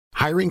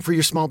Hiring for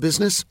your small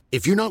business?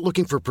 If you're not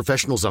looking for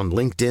professionals on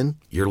LinkedIn,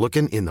 you're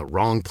looking in the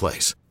wrong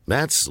place.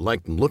 That's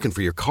like looking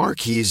for your car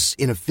keys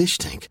in a fish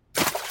tank.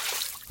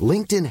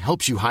 LinkedIn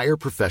helps you hire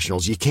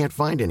professionals you can't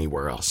find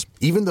anywhere else,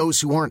 even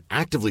those who aren't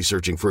actively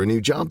searching for a new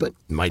job but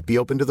might be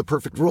open to the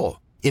perfect role.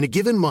 In a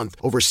given month,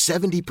 over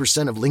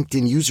 70% of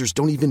LinkedIn users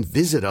don't even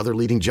visit other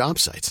leading job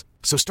sites.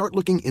 So start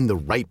looking in the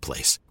right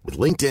place. With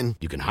LinkedIn,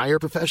 you can hire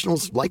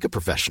professionals like a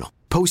professional.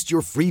 Post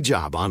your free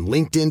job on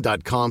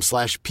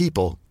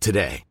linkedin.com/people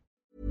today.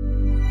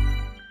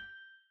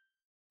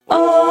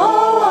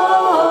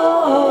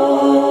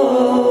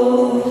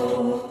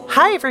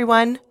 Hi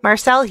everyone,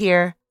 Marcel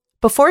here.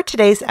 Before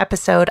today's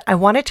episode, I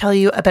want to tell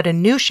you about a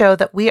new show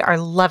that we are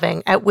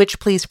loving at Witch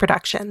Please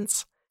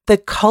Productions, the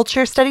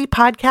Culture Study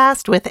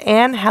Podcast with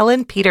Anne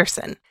Helen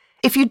Peterson.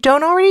 If you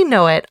don't already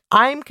know it,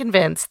 I'm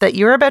convinced that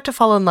you're about to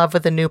fall in love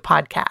with a new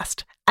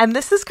podcast. And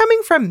this is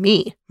coming from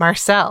me,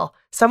 Marcel,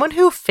 someone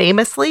who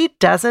famously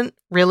doesn't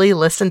really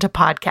listen to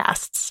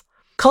podcasts.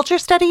 Culture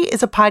Study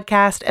is a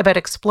podcast about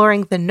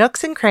exploring the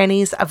nooks and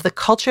crannies of the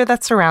culture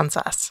that surrounds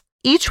us.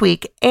 Each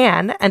week,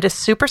 Anne and a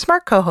super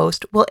smart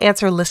co-host will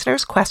answer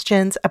listeners'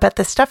 questions about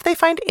the stuff they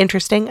find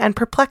interesting and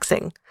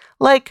perplexing.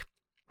 Like,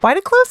 why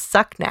do clothes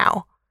suck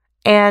now?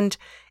 And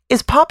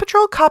is Paw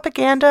Patrol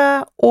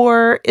propaganda,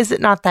 or is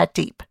it not that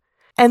deep?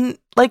 And,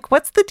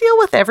 what's the deal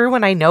with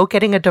everyone I know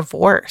getting a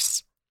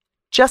divorce?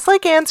 Just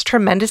like Anne's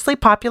tremendously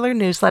popular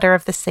newsletter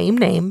of the same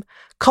name,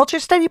 Culture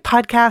Study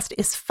Podcast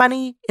is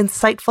funny,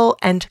 insightful,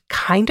 and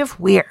kind of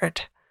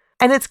weird.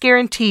 And it's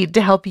guaranteed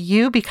to help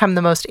you become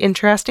the most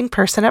interesting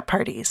person at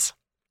parties.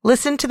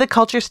 Listen to the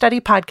Culture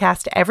Study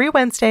Podcast every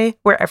Wednesday,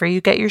 wherever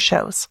you get your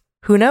shows.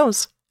 Who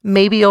knows?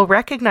 Maybe you'll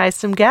recognize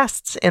some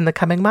guests in the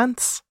coming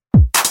months.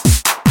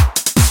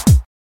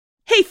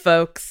 Hey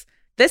folks,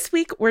 this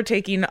week we're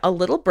taking a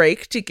little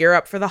break to gear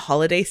up for the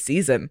holiday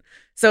season.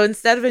 So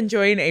instead of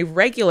enjoying a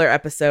regular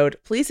episode,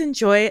 please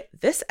enjoy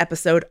this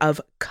episode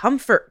of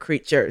Comfort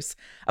Creatures,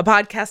 a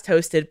podcast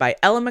hosted by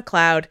Ella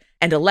McLeod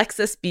and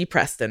Alexis B.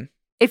 Preston.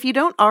 If you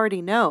don't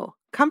already know,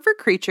 Comfort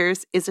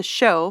Creatures is a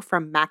show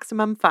from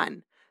Maximum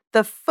Fun,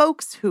 the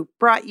folks who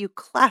brought you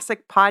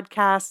classic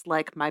podcasts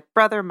like My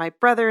Brother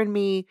and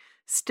Me,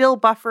 Still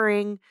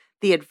Buffering,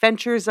 The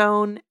Adventure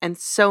Zone, and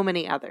so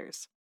many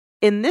others.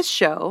 In this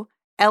show,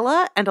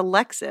 Ella and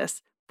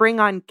Alexis bring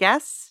on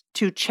guests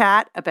to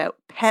chat about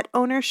pet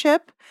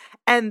ownership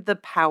and the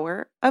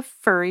power of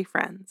furry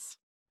friends.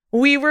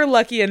 We were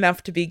lucky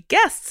enough to be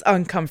guests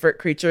on Comfort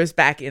Creatures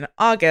back in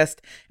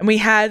August, and we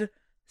had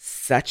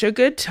such a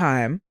good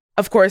time.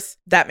 Of course,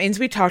 that means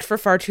we talked for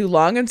far too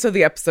long, and so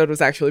the episode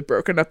was actually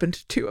broken up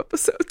into 2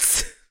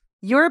 episodes.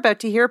 You're about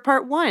to hear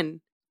part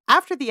 1.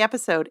 After the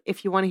episode,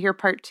 if you want to hear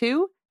part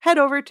 2, head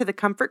over to the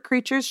Comfort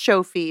Creatures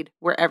show feed,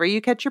 wherever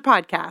you catch your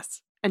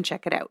podcasts, and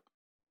check it out.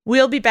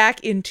 We'll be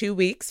back in 2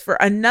 weeks for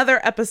another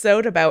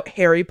episode about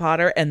Harry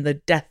Potter and the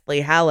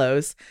Deathly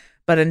Hallows.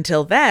 But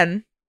until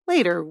then,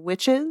 later,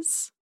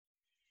 witches.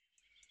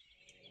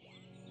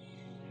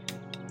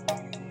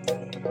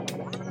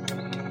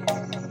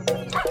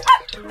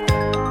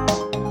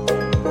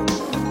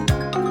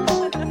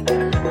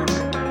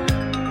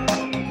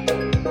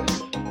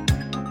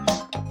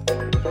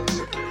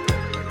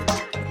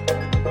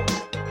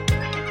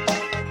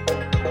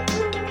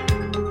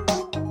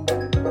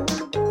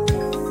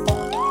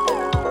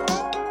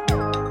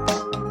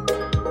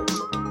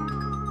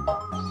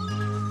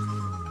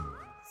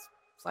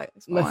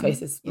 My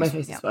face is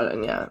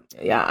swollen.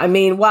 Yeah. I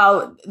mean,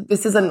 well,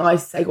 this is a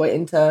nice segue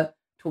into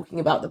talking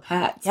about the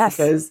pets. Yes.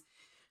 Because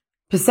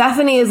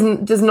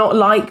Persephone does not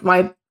like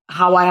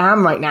how I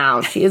am right now.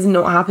 She is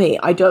not happy.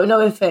 I don't know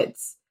if I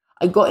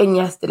got in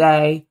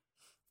yesterday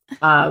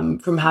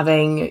from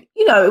having,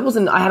 it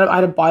wasn't. I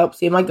had a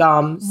biopsy in my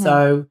gum,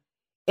 so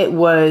it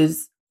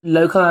was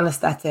local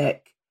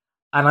anesthetic,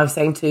 and I was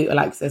saying to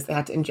Alexis they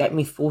had to inject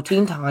me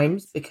 14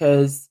 times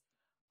because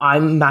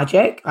I'm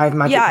magic. I have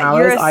magic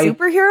powers. You're a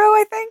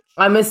superhero, I think.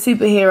 I'm a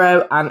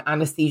superhero, and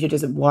anesthesia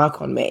doesn't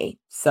work on me.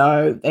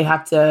 So they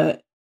had to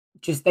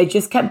they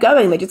just kept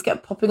going. They just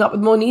kept popping up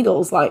with more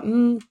needles,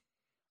 and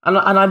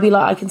I'd be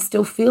like, I can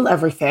still feel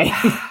everything.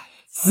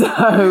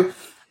 So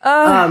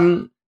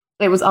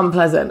it was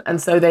unpleasant. And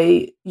so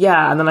and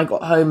then I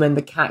got home and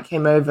the cat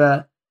came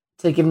over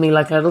to give me a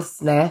little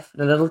sniff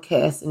and a little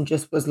kiss and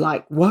just was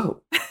like,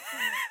 whoa,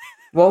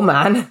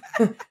 man.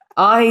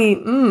 I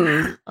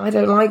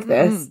don't like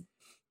this.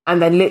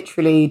 And then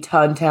literally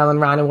turned tail and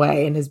ran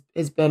away and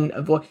has been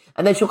avoid.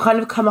 And then she'll kind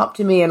of come up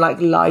to me and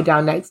lie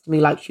down next to me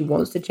like she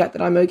wants to check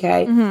that I'm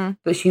okay. Mm-hmm.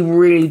 But she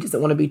really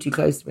doesn't want to be too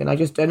close to me. And I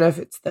just don't know if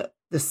it's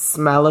the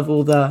smell of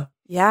all the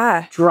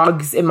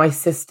drugs in my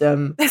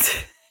system.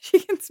 She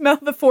can smell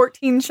the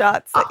 14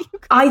 shots that you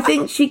got. I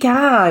think she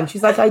can.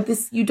 She's like,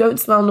 you don't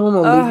smell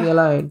normal. Leave me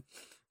alone.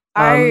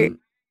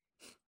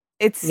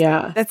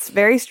 That's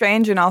very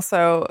strange. And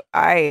also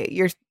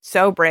you're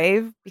so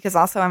brave because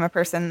also I'm a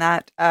person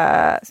that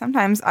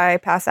sometimes I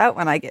pass out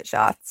when I get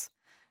shots.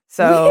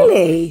 So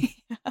really?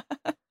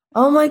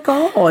 Oh my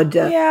God.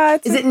 Yeah.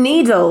 Is it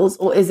needles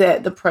or is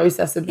it the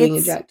process of being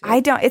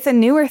injected? It's a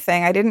newer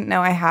thing. I didn't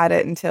know I had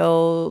it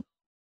until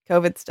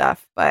COVID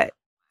stuff, but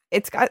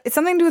it's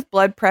something to do with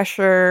blood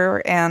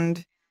pressure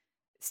and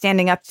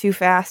standing up too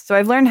fast. So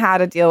I've learned how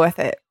to deal with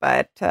it,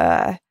 but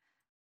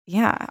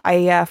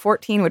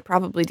 14 would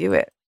probably do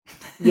it.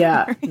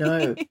 Yeah,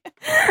 no.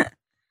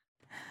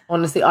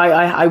 Honestly,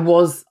 I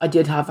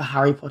did have a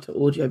Harry Potter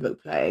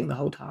audiobook playing the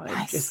whole time.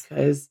 Nice. Just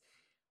because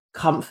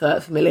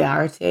comfort,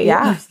 familiarity.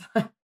 Yeah.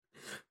 I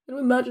can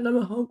imagine I'm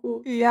a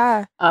Hogwarts.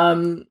 Yeah.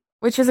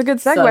 Which is a good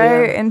segue So,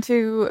 yeah.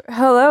 into,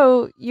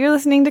 hello, you're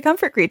listening to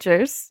Comfort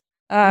Creatures.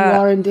 You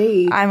are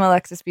indeed. I'm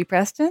Alexis B.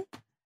 Preston.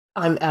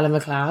 I'm Ella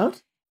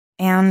McLeod.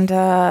 And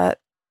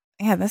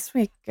this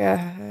week,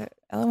 Ella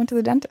went to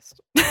the dentist.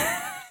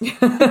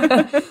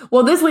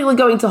 Well, this week we're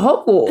going to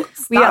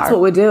Hogwarts. That's what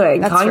we're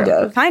doing, kind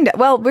of. Kind of.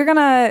 Well, we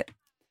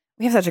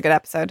have such a good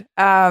episode.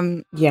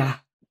 Yeah.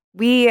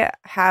 We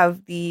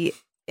have the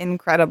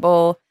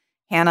incredible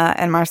Hannah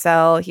and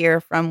Marcel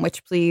here from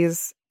Witch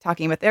Please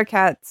talking about their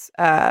cats.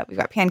 We've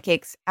got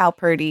Pancakes, Al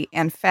Purdy,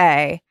 and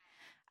Faye.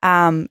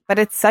 But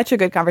it's such a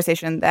good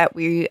conversation that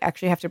we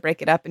actually have to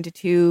break it up into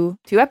two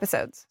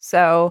episodes.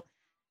 So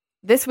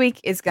this week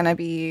is going to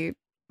be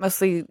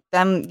mostly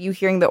you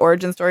hearing the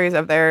origin stories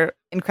of their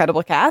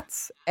incredible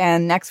cats.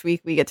 And next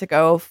week we get to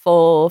go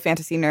full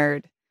fantasy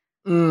nerd.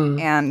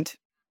 And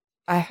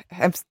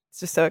I'm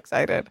just so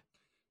excited.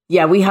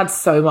 Yeah, we had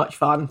so much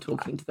fun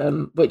talking to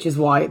them, which is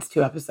why it's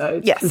 2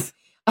 episodes. Yes.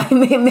 I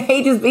mean, it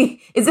may just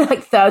be, is it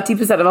like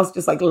 30% of us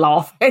just like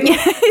laughing?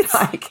 Yeah,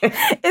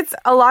 it's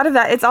a lot of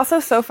that. It's also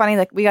so funny.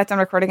 Like we got done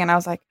recording and I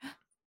was like,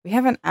 we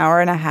have an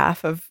hour and a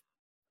half of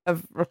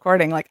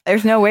recording. Like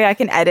there's no way I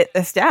can edit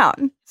this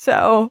down.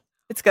 So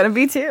it's going to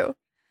be 2.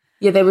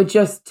 Yeah, they were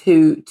just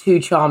too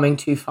charming,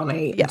 too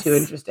funny, yes. and too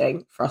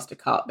interesting for us to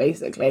cut,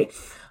 basically.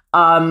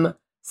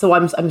 So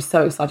I'm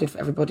so excited for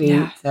everybody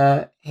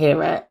to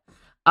hear it.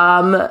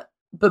 But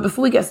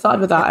before we get started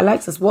with that,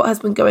 Alexis, what has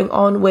been going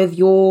on with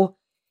your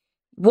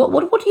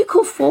what do you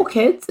call 4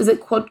 kids? Is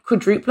it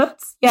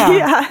quadruplets?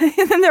 Yeah.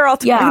 And then they're all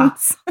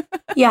twins.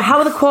 Yeah. How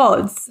are the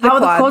quads? How are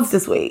the quads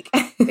this week?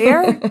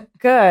 They're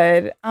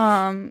good.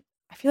 I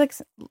feel like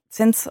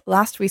since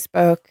last we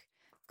spoke,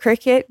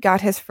 Cricket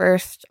got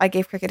I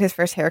gave Cricket his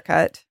first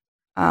haircut,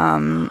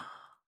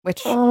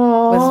 which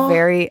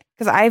was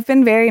because I've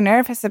been very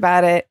nervous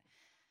about it.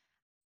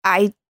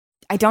 I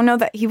don't know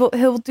that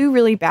he'll do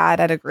really bad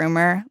at a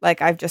groomer.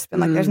 Like I've just been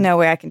like, there's no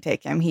way I can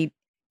take him. He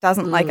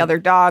doesn't like other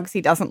dogs.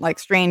 He doesn't like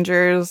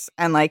strangers.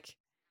 And like,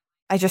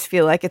 I just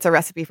feel like it's a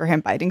recipe for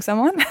him biting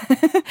someone.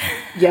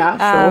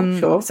 Yeah,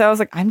 sure. So I was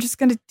like, I'm just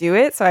going to do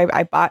it. So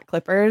I bought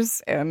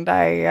clippers and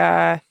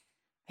I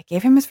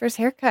gave him his first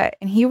haircut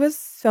and he was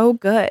so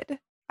good.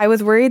 I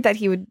was worried that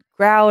he would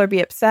growl or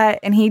be upset.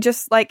 And he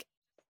just like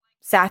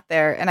sat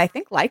there and I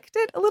think liked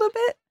it a little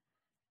bit.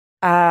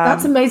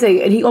 That's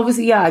amazing. And he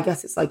obviously, I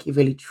guess it's like he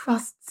really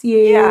trusts you.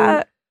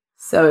 Yeah.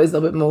 So it's a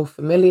little bit more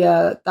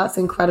familiar. That's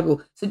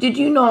incredible. So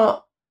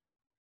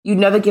you'd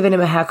never given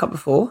him a haircut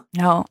before?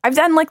 No. I've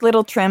done like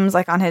little trims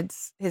like on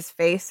his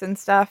face and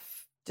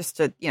stuff just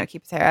to,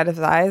 keep his hair out of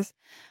his eyes.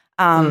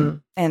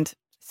 And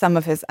some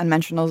of his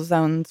unmentionable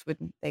zones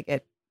they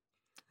get,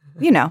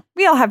 we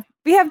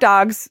have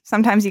dogs.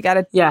 Sometimes you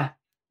got to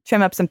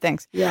trim up some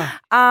things. Yeah.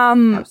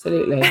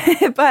 Absolutely.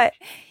 But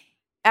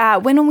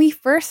when we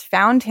first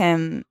found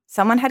him,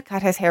 someone had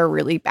cut his hair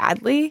really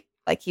badly.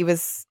 Like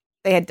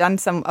they had done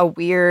a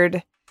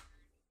weird,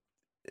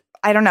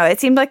 I don't know.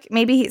 It seemed like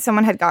maybe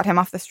someone had got him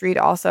off the street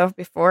also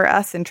before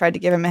us and tried to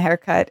give him a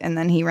haircut and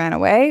then he ran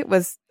away,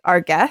 was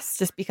our guess,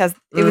 just because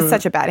it was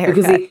such a bad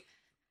haircut. Because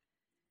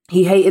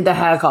he hated the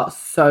haircut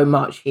so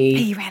much.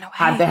 He ran away.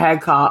 Had the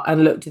haircut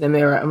and looked in the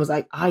mirror and was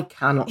like, I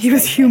cannot. He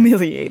was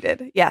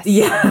humiliated. Yes.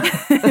 Yeah.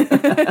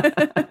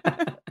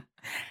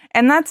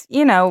 And that's,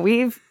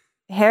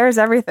 hair is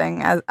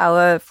everything, as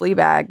a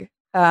Fleabag.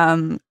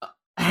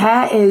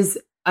 Hair is,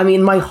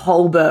 my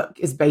whole book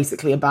is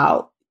basically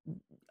about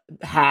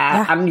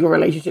hair and your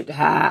relationship to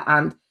hair.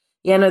 And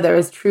there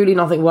is truly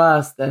nothing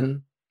worse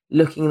than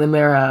looking in the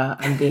mirror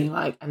and being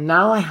like, and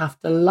now I have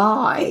to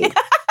lie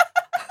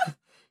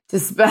to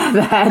spare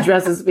the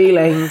hairdresser's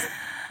feelings,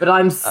 but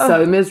I'm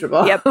so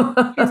miserable. Yep,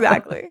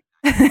 exactly.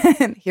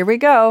 Here we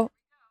go.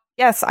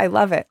 Yes, I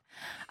love it.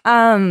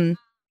 So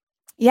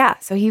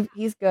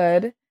he's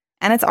good.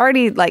 And it's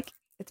already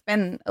it's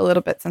been a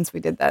little bit since we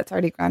did that. It's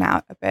already grown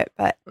out a bit,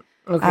 but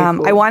cool.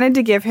 I wanted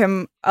to give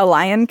him a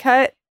lion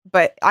cut,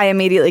 but I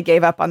immediately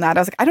gave up on that. I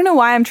was like, I don't know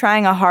why I'm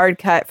trying a hard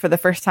cut for the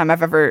first time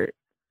I've ever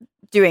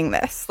doing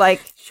this.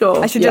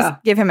 Sure, I should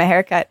just give him a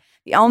haircut.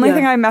 The only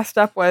thing I messed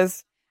up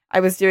was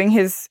I was doing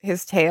his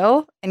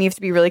tail, and you have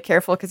to be really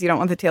careful because you don't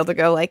want the tail to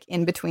go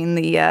in between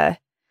the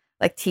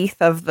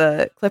teeth of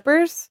the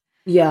clippers.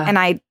 Yeah. And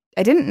I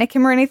didn't nick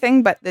him or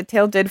anything, but the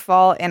tail did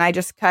fall, and I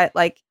just cut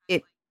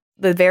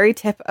the very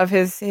tip of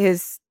his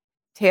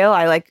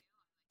tail.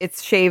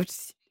 It's shaved.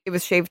 It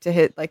was shaved to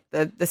hit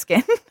the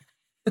skin.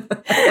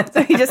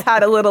 So he just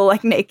had a little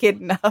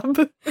naked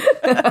nub.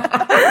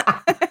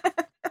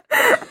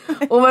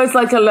 almost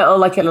like a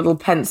little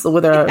pencil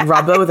with a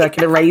rubber with like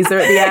an eraser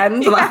at the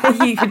end.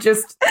 Like you could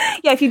just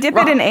if you dip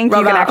it in ink,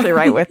 you can actually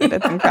write with it.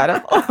 It's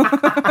incredible.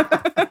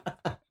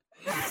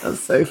 That's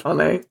so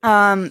funny.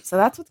 So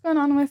that's what's going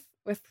on with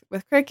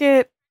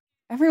Cricket.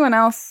 Everyone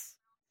else,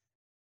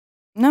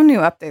 no new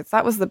updates.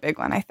 That was the big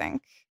one, I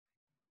think.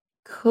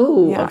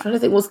 Cool. Yeah. I'm trying to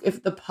think if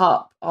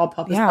our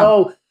pup is Yeah.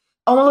 oh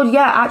my god,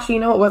 yeah, actually,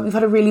 you know what? We've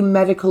had a really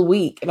medical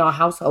week in our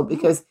household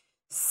because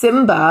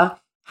Simba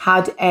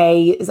had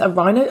a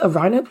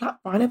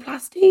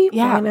rhinoplasty?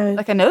 Yeah, Rhino-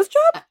 like a nose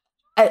job?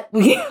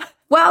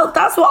 Well,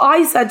 that's what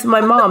I said to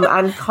my mum,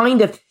 and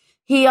kind of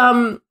he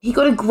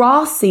got a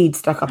grass seed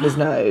stuck up his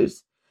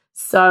nose.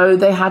 So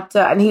they had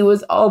to, and he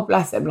was, oh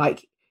bless him,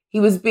 like he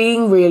was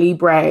being really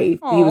brave.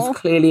 Aww. He was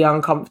clearly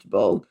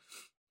uncomfortable.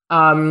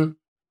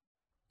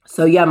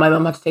 So yeah, my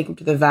mum had to take him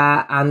to the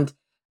vet, and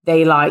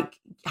they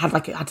had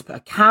to put a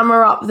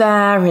camera up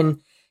there and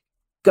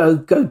go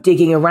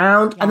digging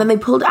around. Yeah. And then they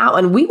pulled it out,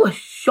 and we were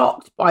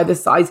shocked by the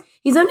size.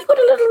 He's only got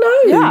a little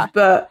nose, Yeah.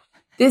 but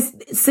this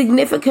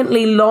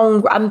significantly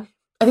long. And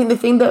I think the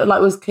thing that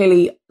was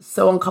clearly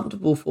so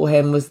uncomfortable for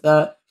him was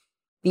that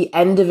the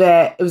end of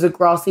it was a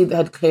grass seed that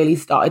had clearly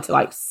started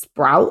to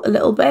sprout a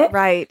little bit.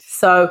 Right.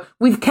 So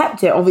we've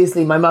kept it.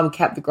 Obviously, my mum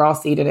kept the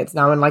grass seed, and it's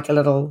now in a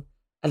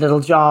little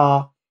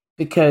jar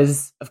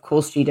because, of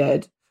course, she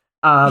did.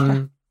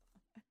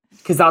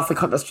 Because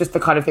that's just the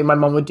kind of thing my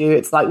mum would do.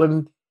 It's like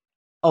when,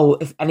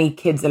 if any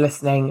kids are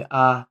listening,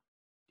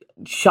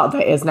 shut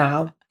their ears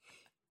now.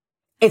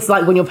 It's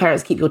like when your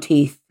parents keep your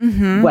teeth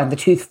when the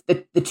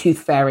tooth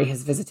fairy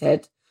has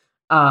visited.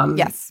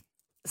 Yes.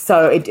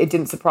 So it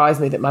didn't surprise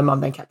me that my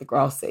mum then kept the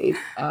grass seed.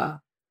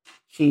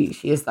 She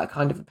is that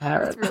kind of a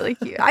parent. It's really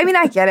cute. I mean,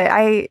 I get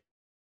it.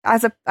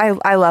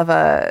 I love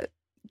a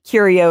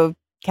curio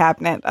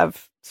cabinet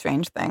of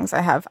strange things.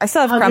 I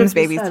still have Crumb's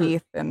baby's 100%.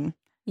 teeth and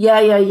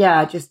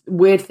Yeah. Just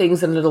weird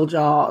things in little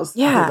jars. I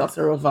Yeah. think that's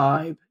a real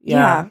vibe.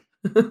 Yeah.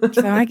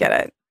 so I get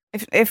it.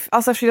 If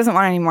also if she doesn't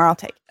want any more, I'll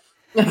take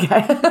it.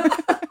 Okay.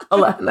 I'll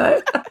let her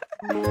know.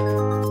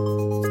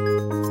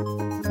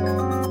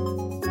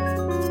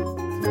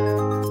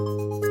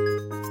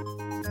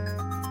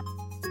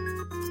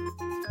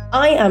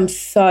 I am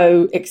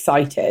so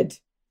excited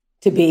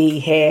to be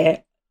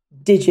here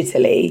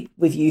digitally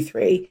with you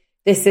three.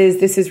 This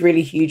is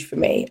really huge for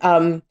me.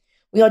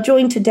 We are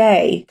joined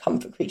today,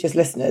 Comfort Creatures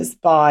listeners,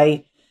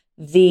 by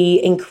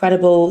the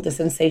incredible, the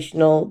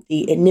sensational,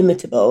 the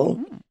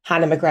inimitable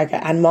Hannah McGregor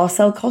and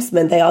Marcel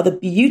Kosman. They are the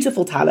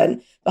beautiful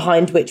talent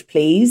behind Which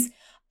Please.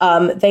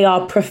 They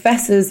are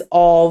professors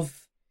of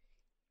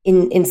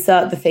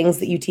insert the things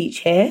that you teach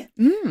here.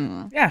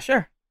 Yeah,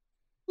 sure.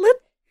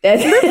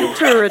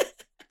 Literature.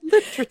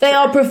 They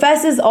are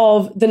professors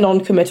of the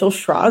non-committal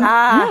shrug.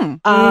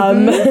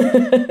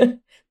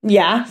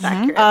 Yeah.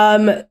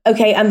 Accurate.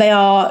 Okay, and they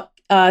are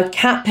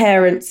cat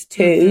parents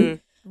too.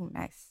 Oh,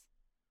 nice.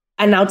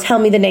 And now tell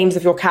me the names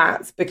of your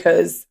cats,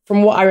 because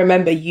from what I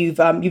remember, you've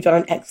done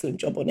an excellent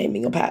job on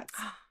naming your pets.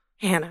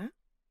 Hannah,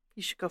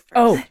 you should go first.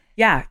 Oh,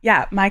 yeah.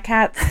 My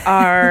cats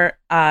are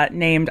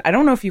named. I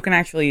don't know if you can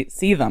actually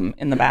see them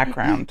in the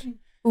background.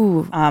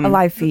 Ooh, a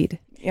live feed.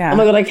 Yeah. Oh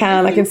my god,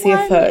 I can see a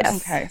foot.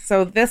 Yes. Okay,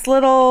 so this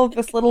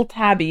little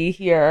tabby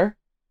here,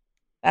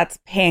 that's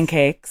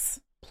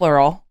Pancakes,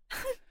 plural.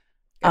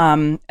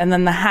 And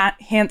then the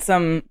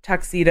handsome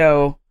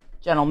tuxedo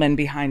gentleman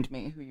behind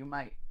me, who you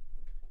might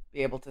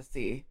be able to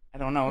see. I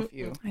don't know if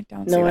you. I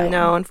don't No, see I that.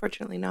 No,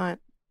 unfortunately not.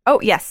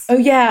 Oh, yes. Oh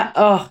yeah.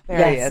 Oh, There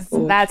yes. he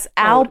is. Ooh. That's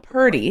Al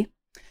Purdy.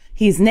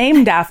 He's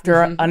named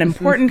after an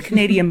important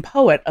Canadian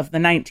poet of the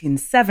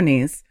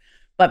 1970s,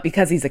 but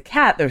because he's a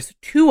cat, there's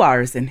 2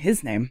 R's in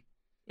his name.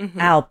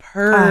 Al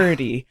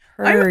Purdy.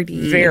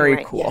 Purdy. Very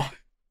Right, cool.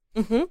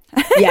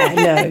 Yeah,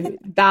 no,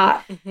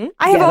 that.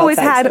 I have Yeah, always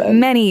that's had excellent.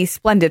 many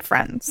splendid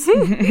friends.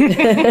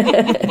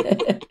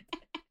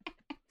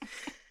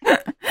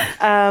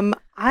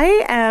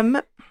 I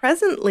am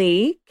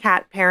presently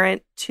cat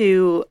parent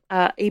to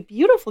a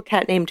beautiful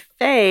cat named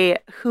Faye,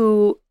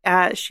 who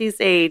she's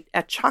a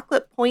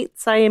chocolate point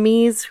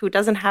Siamese who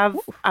doesn't have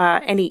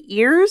any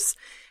ears.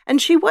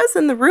 And she was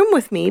in the room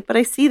with me, but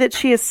I see that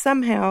she has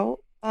somehow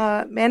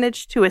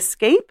managed to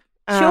escape.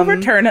 She'll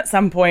return at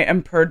some point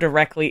and purr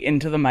directly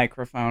into the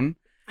microphone.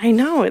 I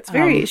know, it's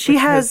very. She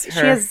which has is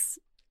her.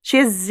 she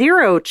has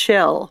zero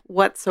chill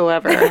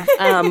whatsoever,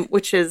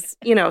 which is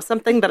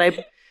something that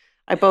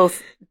I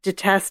both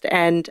detest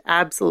and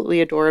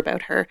absolutely adore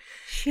about her.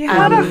 She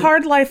had a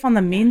hard life on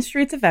the mean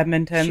streets of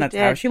Edmonton. She That's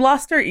how did. she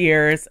lost her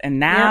ears. And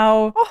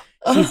now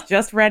she's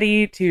just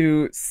ready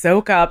to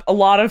soak up. A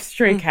lot of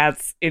stray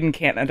cats in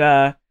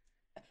Canada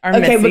are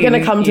Okay, we're missing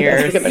gonna come to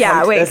this. ears. We're gonna Yeah,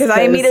 come to wait, this, because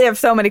I immediately have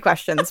so many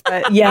questions.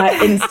 But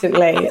Yeah,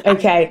 instantly.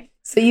 Okay,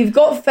 so you've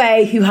got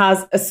Faye who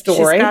has a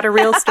story. She's got a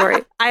real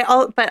story.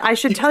 But I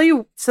should tell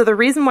you. So the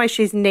reason why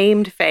she's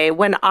named Faye,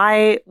 when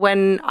I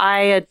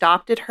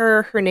adopted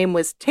her, her name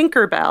was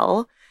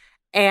Tinkerbell,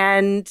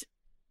 and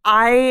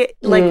I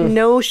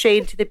no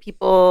shade to the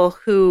people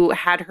who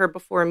had her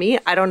before me.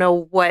 I don't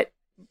know what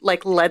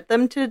like led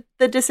them to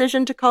the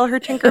decision to call her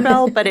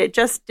Tinkerbell, but it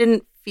just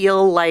didn't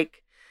feel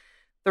like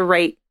the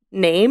right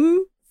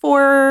name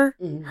for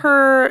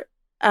her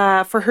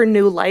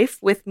new life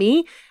with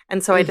me.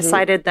 And so I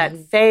decided that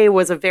Faye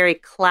was a very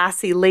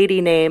classy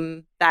lady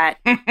name that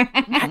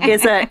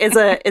is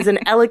an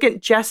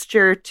elegant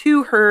gesture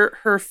to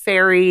her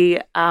fairy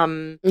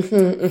fairy.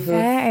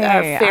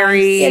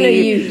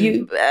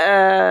 You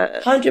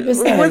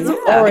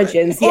 100%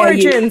 origins.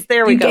 Origins.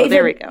 There we go.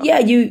 Yeah,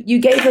 you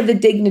gave her the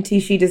dignity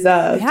she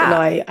deserved,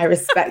 and I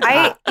respect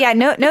that.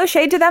 No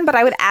shade to them, but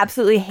I would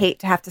absolutely hate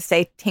to have to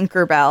say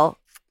Tinkerbell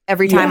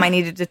every time I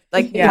needed to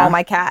call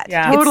my cat.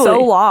 Yeah. It's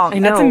so long. I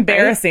know, that's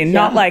embarrassing. Right?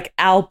 Not like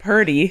Al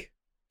Purdy.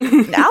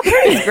 Al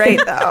Purdy's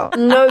great though.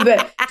 No,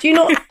 but do you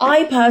know,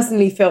 I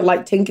personally feel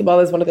like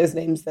Tinkerbell is one of those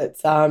names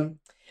that's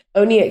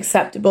only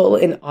acceptable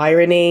in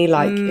irony.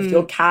 Like if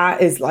your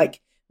cat is like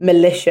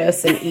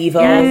malicious and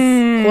evil,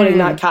 calling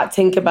that cat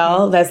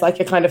Tinkerbell, there's like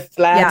a kind of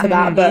flair to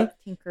that. But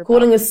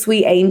calling a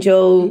sweet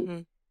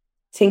angel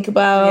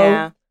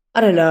Tinkerbell, I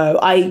don't know.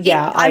 I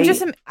always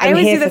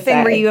do the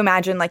thing where you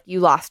imagine like you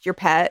lost your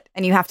pet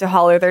and you have to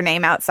holler their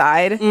name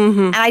outside.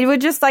 And I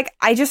would just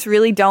I just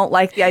really don't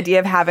like the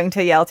idea of having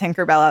to yell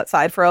Tinkerbell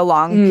outside for a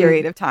long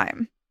period of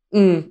time.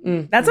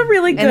 That's a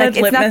really good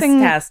litmus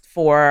test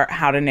for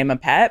how to name a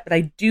pet, but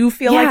I do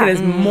feel like it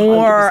is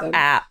more 100%.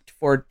 Apt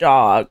for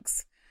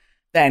dogs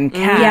than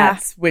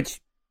cats, which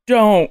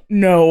don't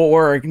know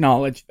or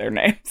acknowledge their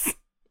names.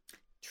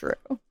 True.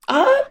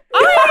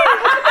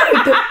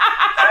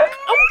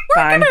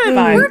 Fine.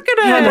 We're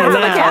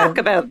gonna talk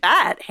about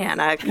that,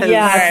 Hannah.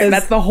 Yeah,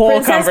 that's the whole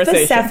Princess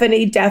conversation.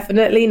 Persephone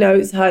definitely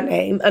knows her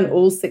name and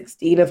all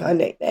 16 of her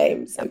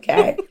nicknames.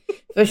 Okay,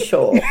 for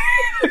sure.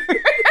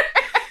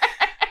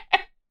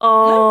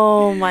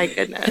 Oh my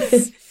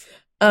goodness.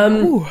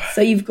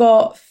 So you've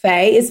got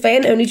Faye. Is Faye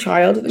an only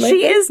child at the moment?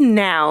 She is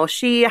now.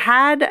 She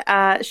had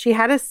a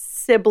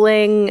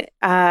sibling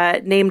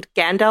named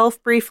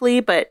Gandalf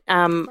briefly, but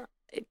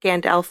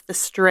Gandalf the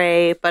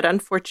Stray, but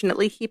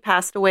unfortunately he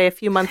passed away a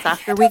few months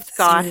after we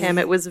got him.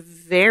 It was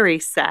very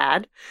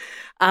sad.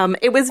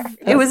 It was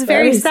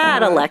very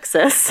sad,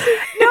 Alexis. No,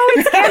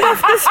 it's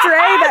Gandalf the Stray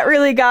that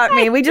really got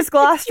me. We just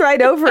glossed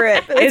right over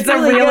it. It's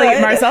really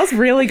good. Marcel's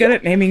really good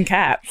at naming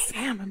cats.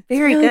 Damn, I'm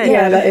very good.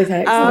 Yeah, that is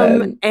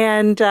excellent.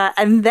 And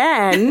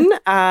then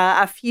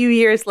a few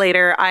years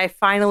later, I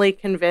finally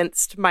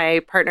convinced my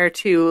partner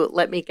to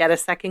let me get a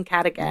second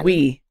cat again.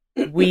 We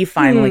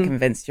finally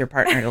convinced your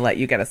partner to let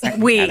you get a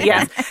second cat again.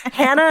 Yes.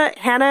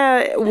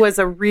 Hannah was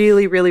a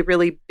really, really,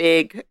 really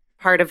big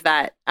part of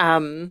that.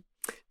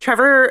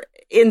 Trevor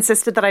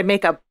insisted that I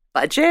make a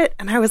budget,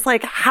 and I was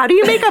like, how do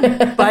you make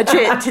a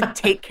budget to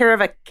take care of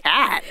a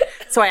cat?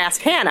 So I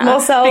asked Hannah,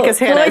 Marcel, because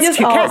Hannah has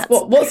two cats.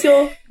 What's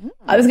your...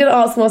 I was going to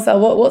ask Marcel,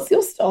 what's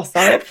your star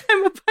sign?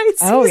 I'm a Pisces.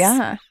 Oh,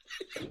 yeah.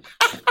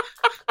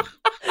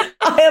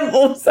 I am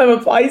also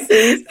a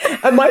Pisces,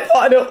 and my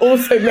partner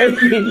also made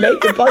me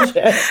make a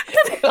budget.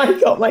 I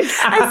got my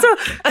cat,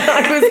 and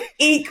I was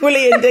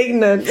equally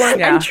indignant.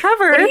 And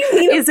Trevor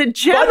is a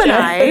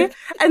Gemini,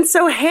 and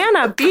so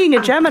Hannah, being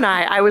a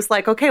Gemini, I was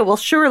like, okay, well,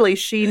 surely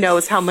she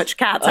knows how much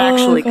cats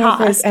actually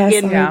cost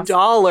in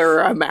dollar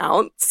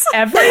amounts.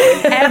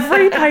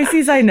 Every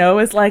Pisces I know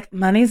is like,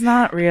 money's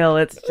not real;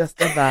 it's just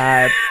a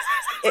vibe.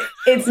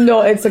 It's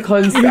not. It's a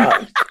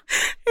construct.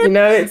 You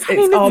know, it's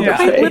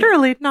arbitrary.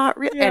 Literally not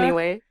real. Yeah.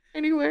 Anyway.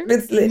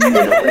 It's literally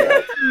not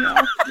real.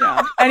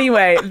 Yeah.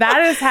 Anyway,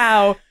 that is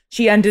how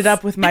she ended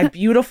up with my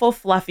beautiful,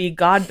 fluffy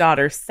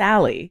goddaughter,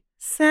 Sally.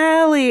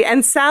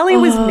 And Sally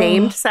was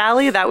named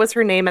Sally. That was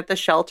her name at the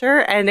shelter.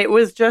 And it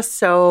was just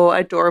so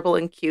adorable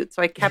and cute.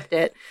 So I kept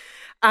it.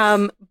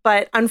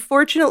 But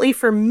unfortunately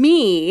for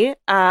me,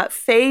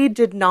 Faye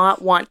did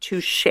not want to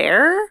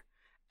share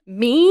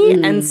me.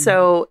 And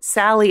so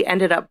Sally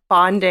ended up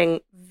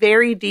bonding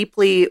very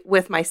deeply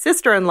with my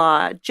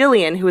sister-in-law,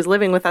 Jillian, who was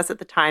living with us at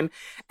the time,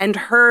 and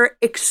her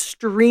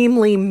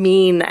extremely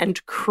mean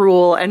and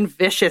cruel and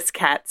vicious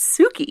cat,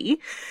 Suki.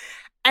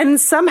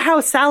 And somehow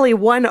Sally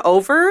won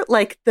over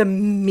like the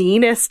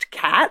meanest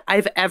cat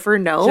I've ever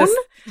known.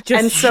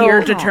 Just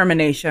sheer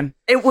determination.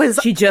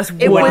 She just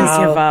wouldn't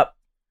give up.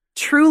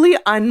 Truly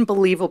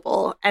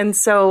unbelievable. And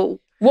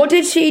so... What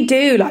did she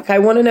do? Like, I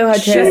want to know her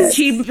tips.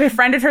 She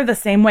befriended her the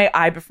same way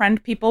I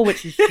befriend people,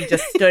 which is she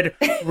just stood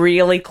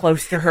really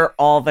close to her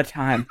all the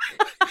time.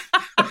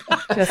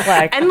 Just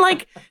like... And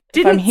like...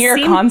 I'm here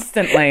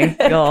constantly.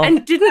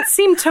 And didn't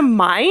seem to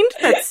mind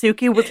that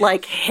Suki would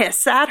like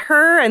hiss at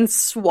her and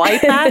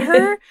swipe at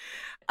her.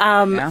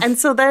 And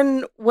so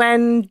then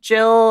when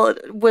Jill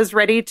was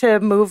ready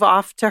to move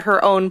off to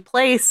her own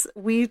place,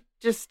 we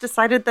just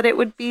decided that it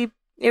would be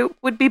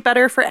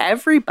better for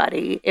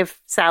everybody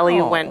if Sally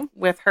went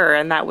with her.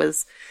 And that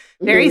was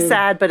very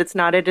sad, but it's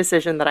not a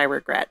decision that I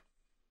regret.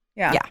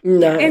 Yeah.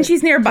 No, and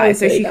she's nearby,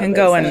 so she can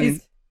go and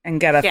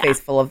get a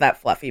face full of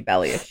that fluffy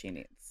belly if she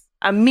needs.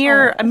 A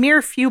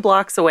mere few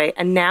blocks away,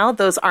 and now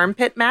those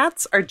armpit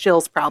mats are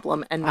Jill's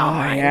problem and not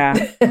mine.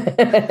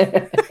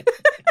 Yeah.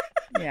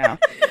 Yeah.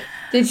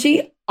 Did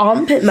she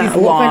armpit man?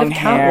 She's What kind long of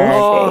cat hair.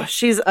 was Oh,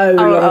 she's long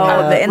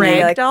hair. and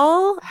they, like-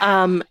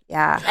 ragdoll.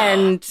 Yeah.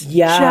 And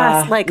Yeah.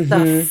 just like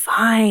the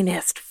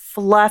finest,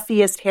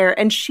 fluffiest hair.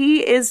 And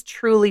she is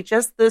truly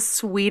just the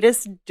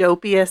sweetest,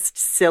 dopiest,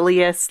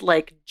 silliest,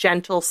 like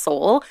gentle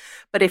soul.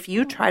 But if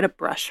you try to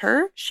brush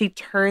her, she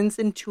turns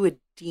into a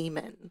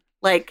demon.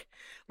 Like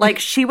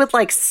she would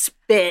like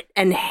spit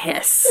and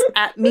hiss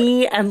at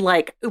me and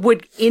like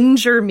would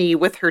injure me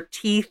with her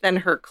teeth and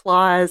her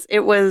claws. It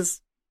was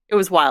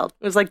wild.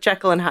 It was like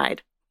Jekyll and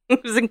Hyde.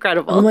 It was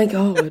incredible. Oh my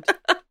God.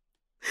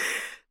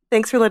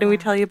 Thanks for letting me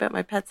tell you about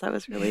my pets. That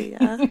was really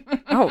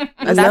Oh,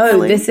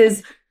 No, this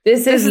is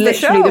is the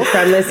literally the show.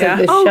 premise Yeah. of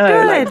the Oh, show.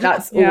 good. Like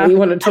that's all Yeah. we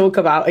want to talk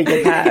about are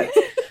your pets.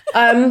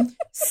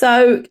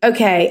 So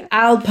okay,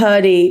 Al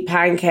Purdy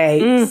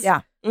pancakes.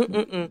 Yeah.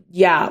 Mm-mm-mm.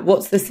 Yeah,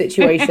 what's the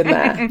situation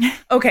there?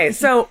 Okay,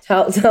 so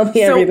Tell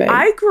me everything.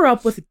 I grew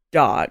up with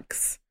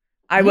dogs.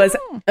 I was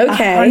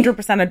Okay.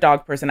 100% a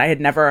dog person. I had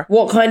never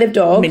What kind of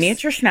dogs?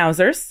 miniature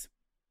schnauzers.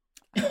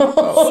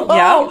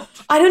 Yeah.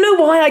 I don't know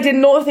why I did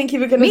not think you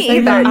were going to Me say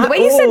either. that. The at way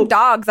you all. said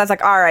dogs, I was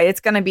like, all right, it's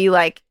going to be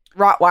like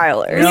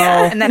Rottweilers. No.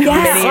 And then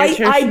Yes,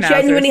 Miniature I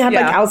genuinely schnauzers, had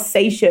like yeah.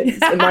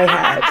 Alsatians in my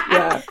head.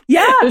 Yeah.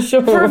 Yeah, For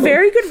sure. for a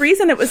very good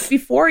reason. It was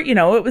before, it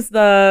was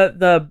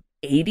the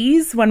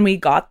 80s when we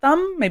got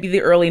them, maybe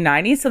the early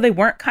 90s. So they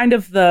weren't kind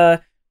of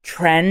the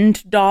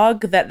trend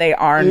dog that they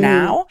are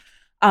now.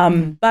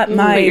 But What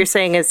my you're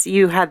saying is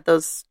you had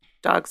those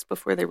dogs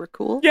before they were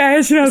cool? yeah, I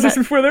had schnauzers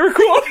before they were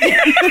cool.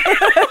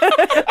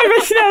 I'm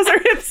a schnauzer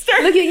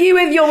hipster. Look at you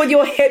with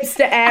your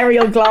hipster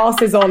aerial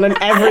glasses on and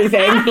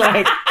everything.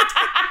 Like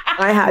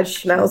I had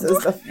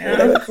schnauzers before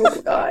they were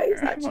cool guys.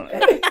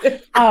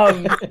 Actually.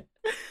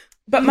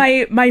 But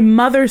my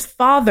mother's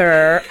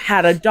father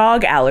had a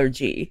dog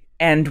allergy,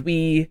 and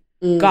we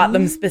got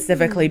them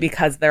specifically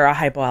because they're a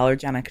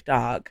hypoallergenic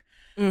dog.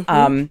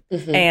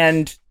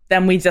 And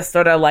then we just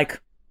sort of like,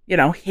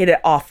 hit it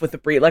off with the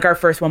breed. Like our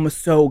first one was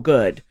so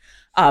good.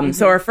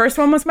 So our first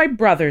one was my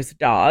brother's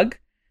dog.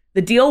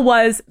 The deal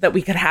was that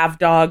we could have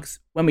dogs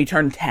when we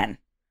turned 10,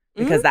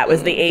 because that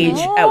was the age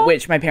at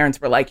which my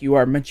parents were like, you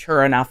are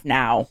mature enough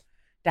now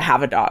to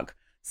have a dog.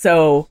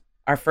 So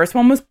our first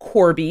one was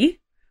Corby,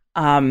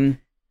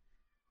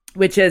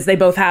 which is, they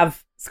both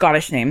have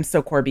Scottish names.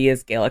 So Corby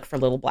is Gaelic for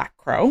little black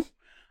crow.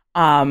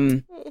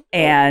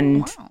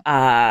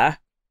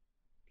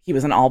 He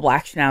was an all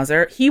black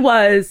schnauzer. He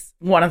was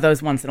one of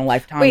those once in a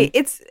lifetime. Wait,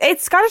 it's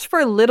Scottish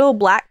for little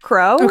black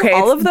crow? Okay,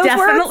 all it's of those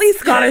definitely words?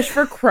 Scottish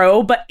for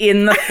crow, but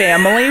in the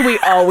family, we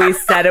always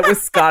said it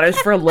was Scottish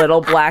for little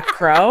black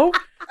crow.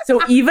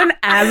 So even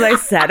as I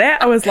said it,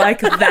 I was like,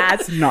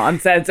 that's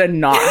nonsense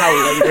and not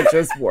how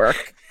languages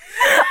work.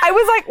 I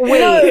was like, wait.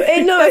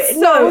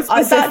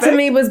 That to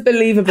me was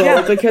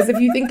believable because if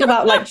you think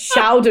about like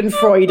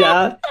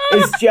Schadenfreude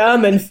is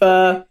German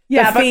for the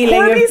But feeling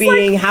of Corby's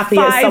being like happy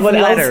 5 as someone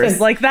letters.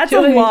 else. Like that's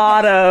a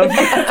lot of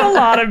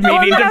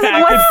meaning to I was like,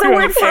 package what's the to a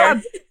word for kid.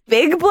 a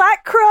big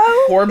black crow?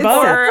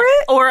 Corbo.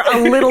 Or a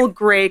little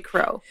gray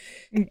crow.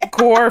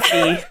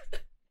 Corfy.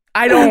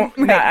 I don't.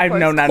 I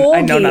know none.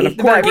 I know none of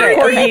Corgi.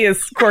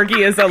 Corgi. Corgi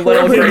is a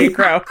little gray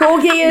crow.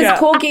 Corgi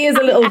is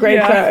a little grey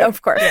Yeah. crow.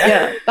 Of course.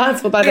 Yeah,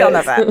 that's what that We all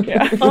is. know that.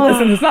 Yeah.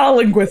 Listen, it's not a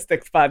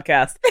linguistics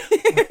podcast.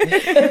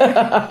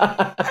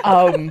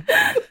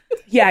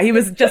 He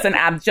was just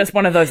just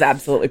one of those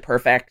absolutely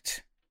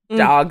perfect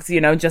dogs.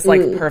 Just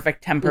like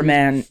perfect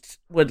temperament.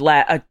 Would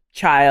let a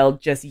child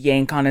just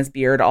yank on his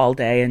beard all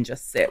day and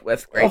just sit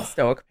with great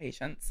stoic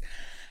patience.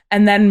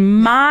 And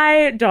then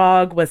my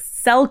dog was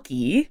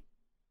Selkie,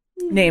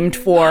 named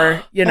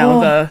for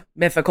the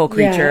mythical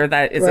creature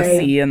that is a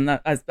sea in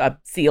a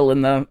seal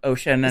in the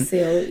ocean. And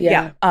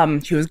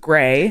Seal, she was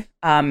gray.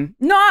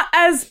 Not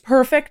as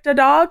perfect a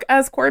dog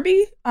as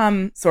Corby.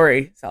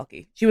 Sorry,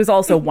 Selkie. She was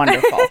also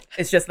wonderful.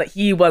 It's just that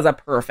he was a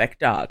perfect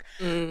dog.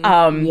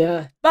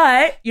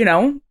 But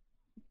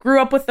grew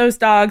up with those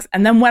dogs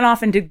and then went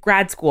off and did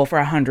grad school for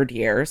 100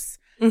 years.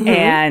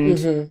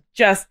 And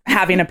just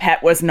having a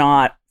pet was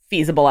not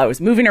feasible. I was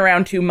moving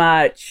around too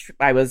much.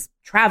 I was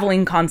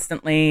traveling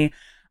constantly.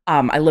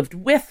 I lived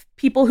with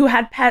people who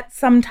had pets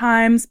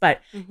sometimes,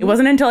 but it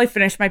wasn't until I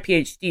finished my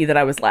PhD that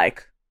I was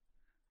like,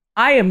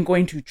 I am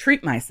going to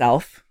treat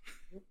myself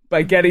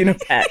by getting a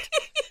pet.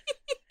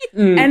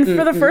 And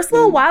for the first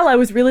little while, I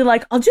was really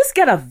like, I'll just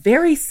get a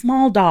very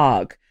small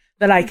dog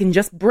that I can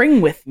just bring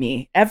with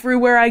me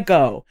everywhere I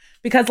go.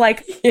 Because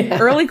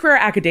early career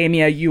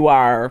academia, you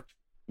are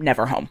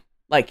never home.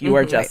 Like you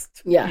are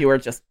just, you are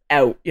just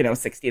out,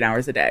 16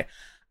 hours a day,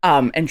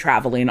 and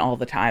traveling all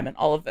the time and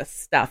all of this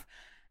stuff.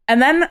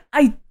 And then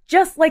I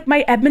just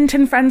my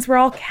Edmonton friends were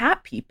all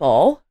cat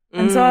people.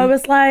 And so I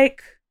was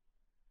like,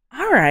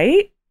 all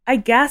right, I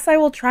guess I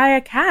will try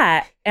a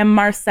cat. And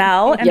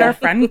Marcel and our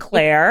friend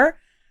Claire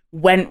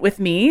went with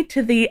me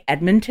to the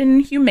Edmonton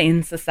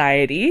Humane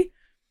Society.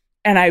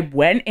 And I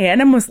went in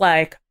and was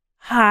like,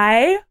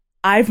 hi,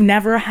 I've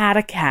never had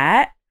a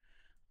cat.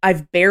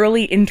 I've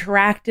barely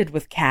interacted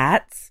with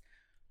cats.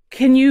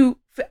 Can you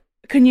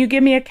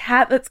give me a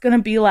cat that's going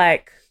to be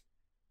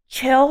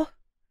chill,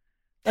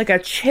 like a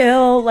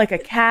chill, like a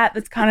cat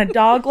that's kind of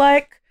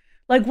dog-like.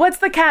 Like, what's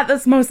the cat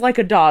that's most like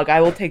a dog?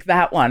 I will take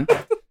that one.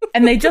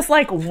 And they just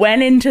like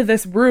went into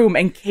this room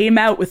and came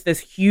out with this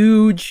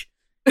huge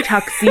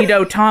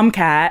tuxedo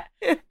tomcat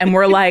and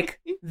were like,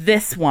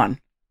 this one.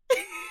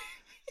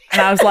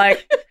 And I was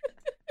like,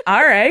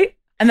 all right.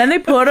 And then they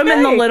put them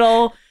in the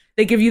little,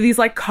 they give you these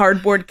like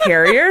cardboard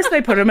carriers.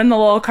 They put him in the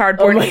little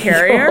cardboard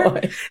carrier.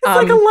 God. It's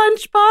like a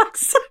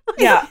lunchbox.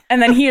 Yeah. And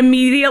then he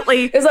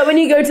immediately. It's like when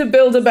you go to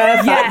build a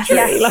bear factory.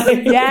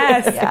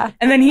 Yes. Yeah.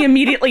 And then he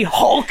immediately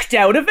hulked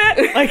out of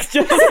it. Like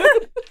just.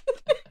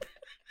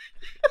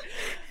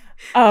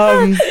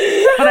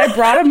 But I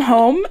brought him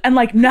home and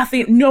like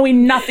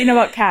knowing nothing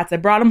about cats. I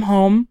brought him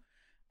home.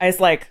 I just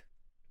like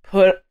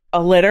put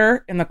a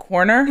litter in the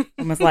corner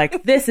and was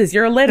like, this is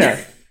your litter.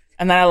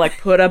 And then I like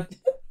put a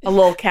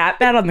little cat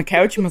bed on the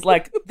couch and was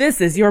like,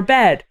 this is your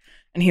bed.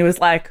 And he was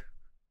like,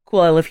 cool,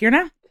 I live here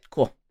now.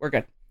 Cool, we're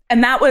good.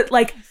 And that was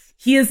like,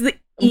 he is the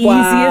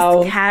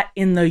easiest cat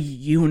in the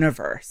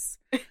universe.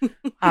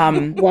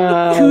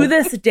 Wow. To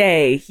this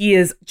day, he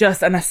is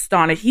just an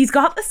astonishing. He's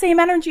got the same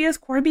energy as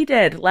Corby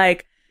did.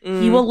 Like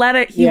he will let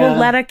a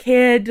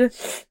kid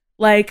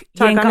like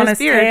Talk yank on on his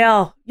his beard.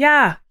 tail.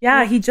 Yeah.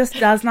 He just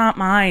does not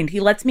mind. He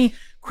lets me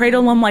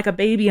cradle him like a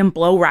baby and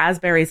blow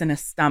raspberries in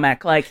his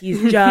stomach. Like he's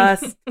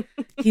such.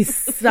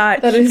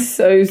 That is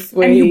so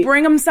sweet. And you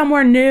bring him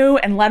somewhere new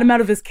and let him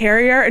out of his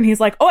carrier, and he's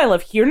like, "Oh, I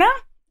live here now.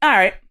 All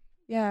right."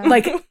 Yeah.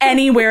 Like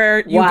anywhere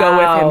you go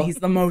with Wow. him, he's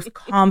the most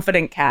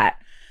confident cat.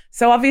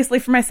 So obviously,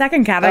 for my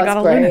second cat, I That's got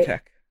a great.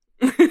 lunatic.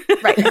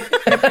 Right.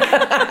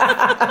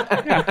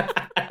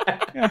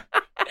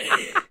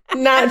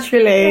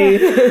 Naturally,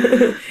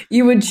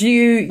 you were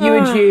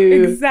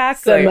due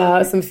Exactly.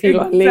 some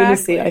feline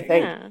lunacy, I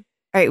think. Yeah.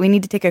 All right, we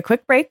need to take a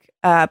quick break,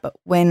 but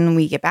when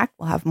we get back,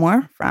 we'll have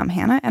more from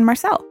Hannah and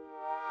Marcel.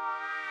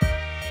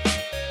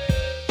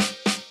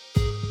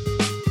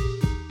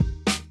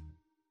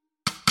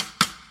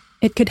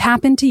 It could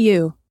happen to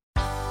you.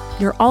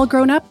 You're all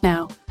grown up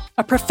now,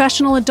 a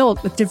professional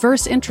adult with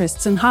diverse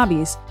interests and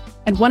hobbies,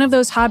 and one of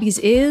those hobbies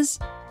is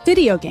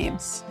video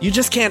games. You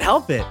just can't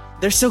help it.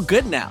 They're so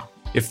good now.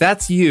 If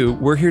that's you,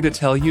 we're here to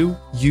tell you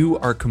you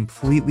are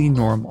completely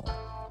normal.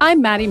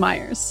 I'm Maddie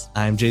Myers.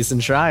 I'm Jason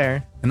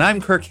Schreier. And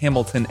I'm Kirk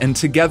Hamilton, and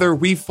together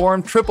we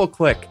form Triple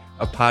Click,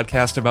 a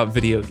podcast about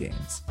video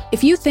games.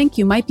 If you think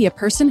you might be a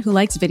person who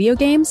likes video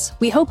games,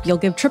 we hope you'll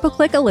give Triple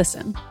Click a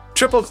listen.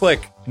 Triple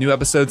Click, new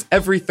episodes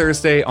every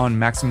Thursday on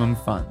Maximum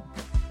Fun.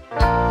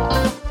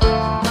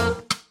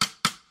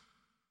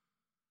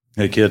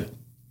 Hey, kid.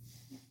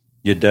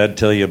 Your dad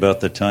tell you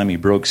about the time he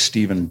broke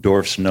Steven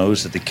Dorff's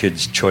nose at the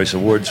Kids' Choice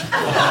Awards?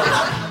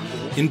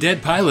 In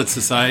Dead Pilot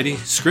Society,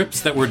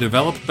 scripts that were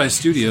developed by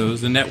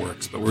studios and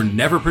networks but were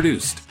never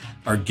produced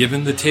are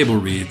given the table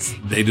reads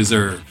they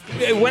deserve.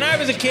 When I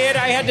was a kid,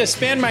 I had to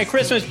spend my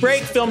Christmas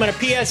break filming a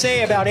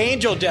PSA about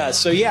angel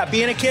dust. So yeah,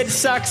 being a kid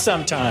sucks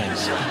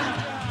sometimes.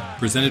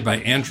 Presented by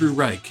Andrew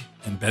Reich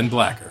and Ben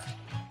Blacker.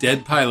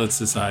 Dead Pilot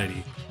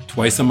Society,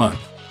 twice a month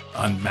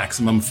on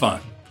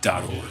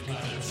MaximumFun.org.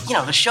 You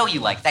know, the show you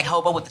like, that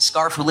hobo with the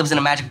scarf who lives in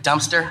a magic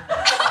dumpster.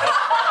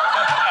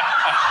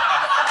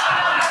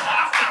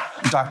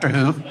 Doctor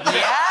Who?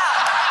 Yeah!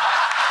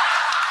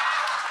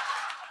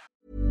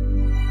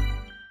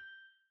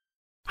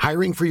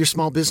 Hiring for your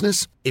small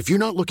business? If you're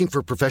not looking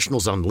for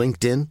professionals on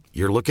LinkedIn,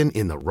 you're looking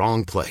in the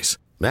wrong place.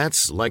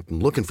 That's like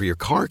looking for your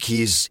car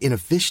keys in a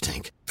fish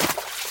tank.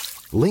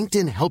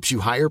 LinkedIn helps you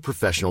hire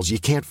professionals you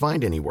can't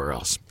find anywhere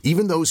else,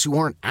 even those who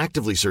aren't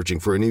actively searching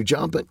for a new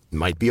job but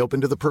might be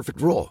open to the perfect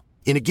role.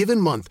 In a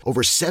given month,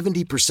 over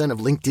 70% of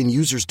LinkedIn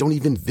users don't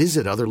even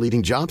visit other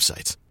leading job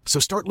sites. So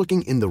start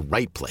looking in the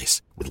right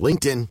place. With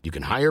LinkedIn, you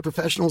can hire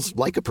professionals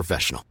like a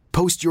professional.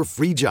 Post your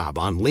free job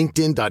on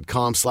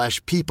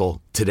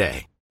linkedin.com/people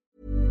today.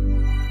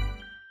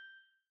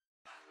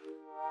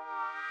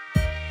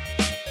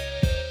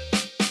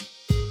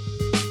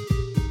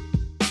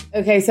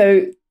 Okay,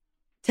 so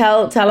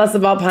tell us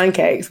about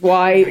pancakes.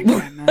 Why?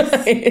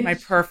 my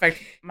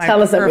perfect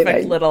Tell us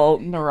everything. little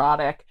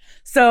neurotic.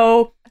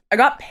 So I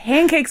got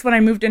pancakes when I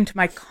moved into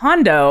my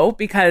condo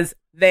because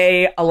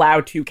they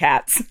allow 2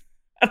 cats.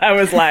 And I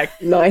was like,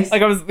 nice.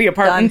 Like the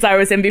apartments I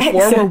was in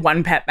before were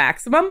 1 pet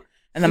maximum.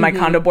 And then my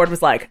condo board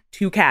was like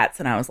 2 cats.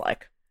 And I was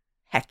like,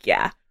 heck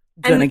yeah.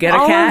 Gonna get a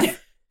cat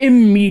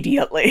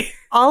immediately.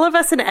 All of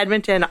us in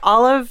Edmonton,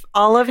 all of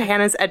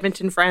Hannah's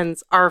Edmonton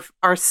friends are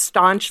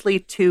staunchly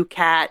 2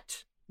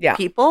 cat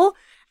people,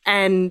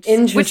 and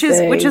which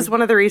is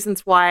one of the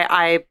reasons why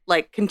I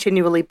like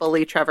continually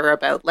bully Trevor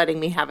about letting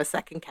me have a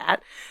second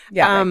cat.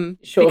 Yeah,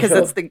 because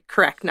that's the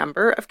correct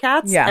number of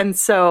cats. Yeah. And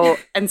so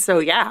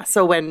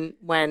So when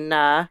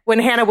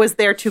Hannah was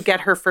there to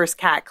get her first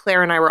cat,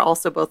 Claire and I were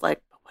also both like,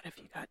 but what if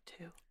you got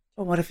 2?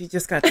 But what if you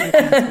just got 2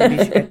 cats? Maybe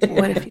you should get 2.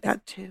 What if you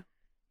got 2?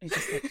 You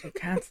just got 2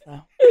 cats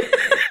though.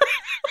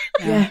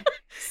 Yeah.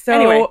 So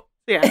anyway,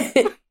 yeah.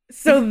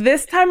 So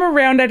this time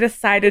around, I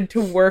decided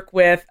to work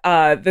with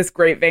this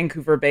great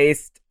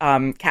Vancouver-based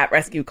cat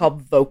rescue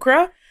called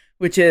Vokra,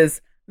 which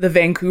is the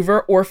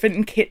Vancouver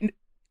Orphan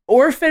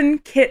Orphan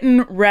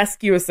Kitten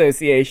Rescue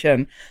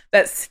Association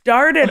that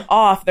started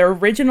off, their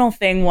original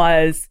thing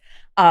was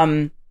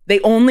they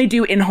only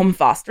do in-home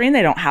fostering.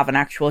 They don't have an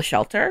actual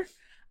shelter.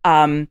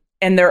 And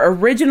their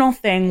original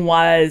thing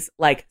was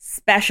like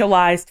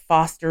specialized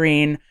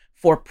fostering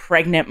for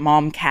pregnant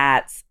mom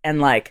cats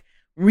and like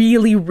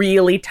really,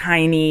 really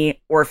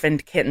tiny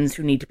orphaned kittens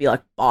who need to be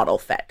like bottle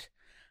fed.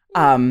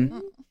 Wow.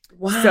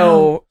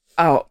 So,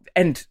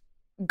 and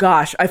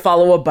gosh, I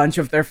follow a bunch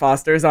of their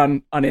fosters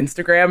on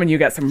Instagram, and you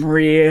get some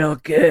real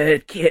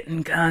good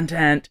kitten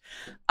content.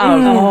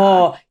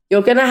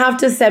 You're gonna have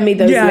to send me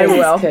those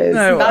links because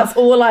that's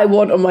all I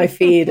want on my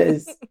feed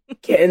is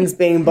kittens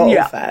being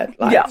bottle fed.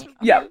 Like,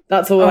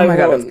 that's all I want.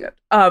 God, that's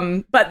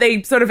good. But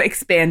they sort of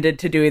expanded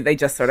to do. They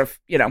just sort of,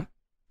 you know,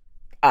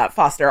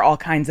 foster all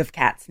kinds of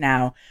cats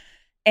now,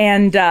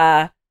 and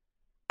I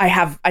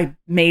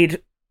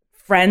made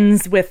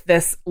friends with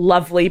this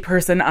lovely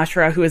person,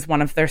 Ashra, who is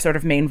one of their sort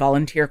of main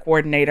volunteer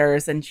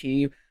coordinators. And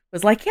she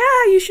was like,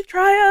 yeah, you should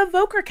try a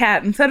Voker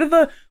cat. Instead of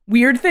the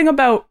weird thing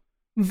about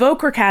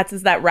Voker cats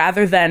is that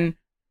rather than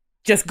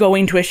just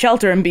going to a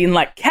shelter and being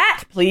like,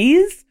 cat,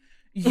 please,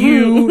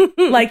 you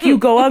like you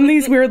go on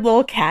these weird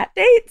little cat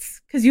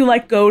dates because you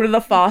like go to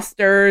the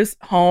foster's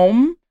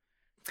home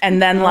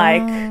and then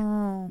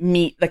like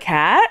meet the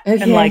cat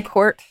and like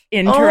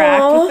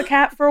interact with the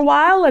cat for a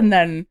while and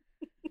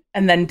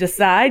then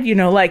decide, you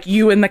know, like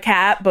you and the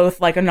cat both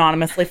like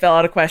anonymously fill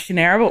out a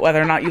questionnaire about whether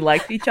or not you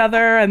liked each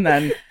other, and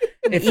then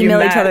if you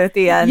email each other at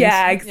the end.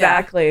 Yeah,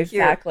 exactly,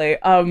 exactly.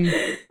 And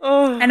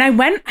I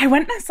went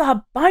and I saw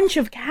a bunch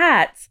of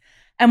cats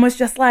and was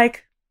just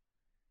like,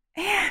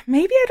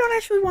 maybe I don't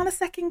actually want a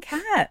second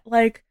cat.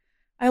 Like,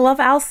 I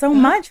love Al so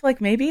much. Like,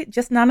 maybe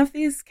just none of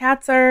these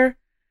cats are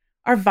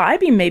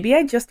vibing. Maybe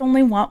I just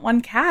only want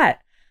one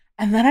cat.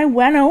 And then I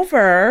went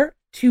over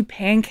to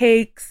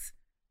Pancake's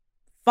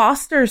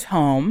foster's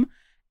home,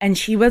 and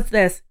she was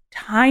this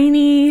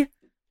tiny,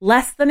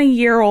 less than a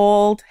year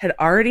old, had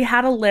already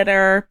had a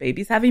litter,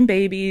 babies having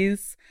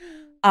babies,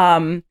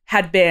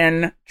 had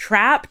been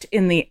trapped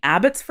in the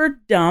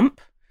Abbotsford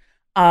dump,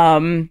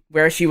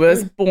 where she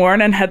was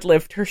born and had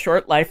lived her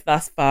short life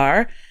thus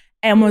far,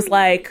 and was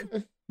like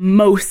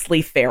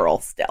mostly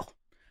feral still.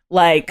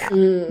 Like,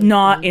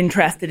 not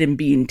interested in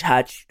being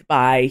touched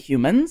by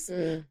humans,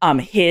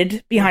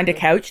 hid behind a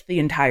couch the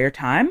entire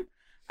time.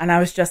 And I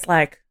was just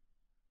like,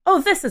 oh,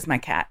 this is my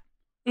cat.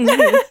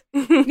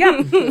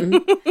 Yeah.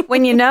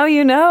 When you know,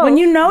 you know. When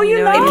you know,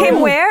 you know. It came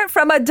where?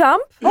 From a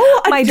dump?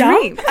 Oh, my dump?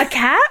 dream. A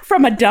cat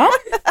from a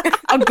dump?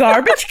 A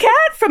garbage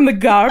cat from the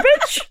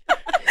garbage?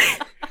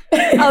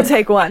 I'll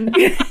take one.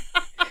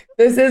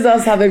 This is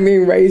us having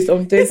been raised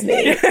on Disney.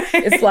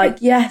 It's like,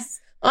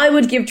 yes, I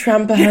would give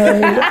Tramp a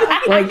home.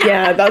 Like,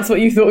 yeah, that's what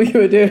you thought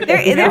you were doing.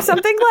 There's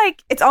something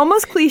like, it's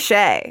almost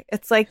cliche.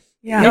 It's like,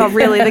 no,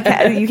 really, the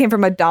cat, you came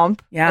from a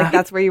dump. Yeah. Like,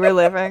 that's where you were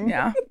living.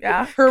 Yeah,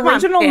 yeah. Her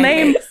original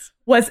name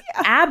was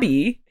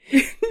Abby,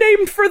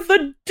 named for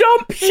the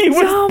dump she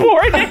was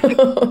born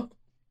in.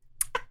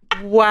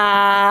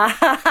 Wow.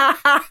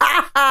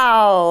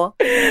 Oh,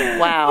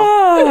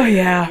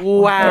 yeah.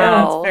 Wow.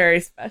 Yeah, it's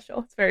very special.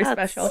 It's very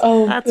special.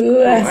 Oh, that's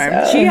cool.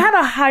 She had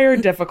a higher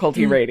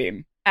difficulty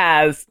rating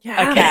as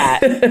a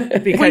cat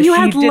because when you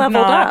had she did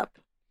leveled not, up.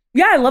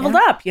 Yeah, I leveled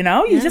up, you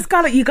know? You just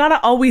gotta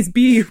always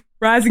be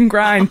rise and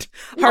grind.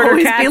 Harder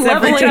Always cats be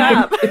every leveling time.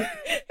 up.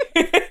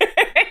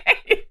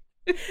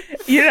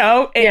 You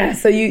know?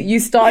 So you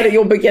started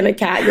your beginner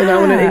cat, you're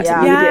now an intermediate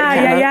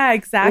cat. Yeah,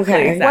 exactly,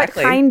 Okay.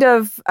 exactly. What kind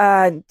of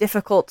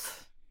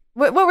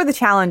what were the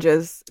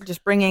challenges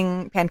just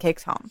bringing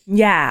Pancakes home?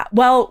 Yeah.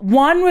 Well,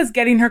 one was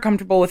getting her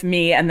comfortable with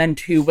me, and then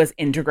two was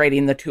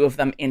integrating the two of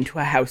them into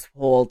a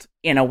household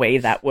in a way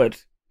that would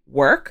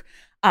work.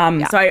 So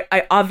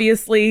I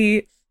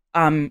obviously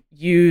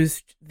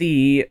used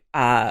the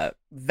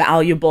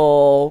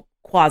valuable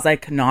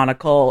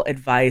quasi-canonical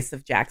advice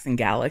of Jackson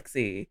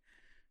Galaxy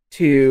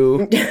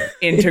to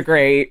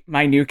integrate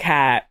my new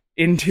cat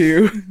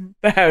into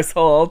the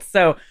household.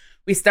 So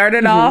we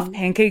started off,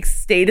 Pancakes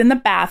stayed in the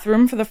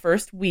bathroom for the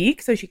first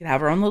week so she could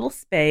have her own little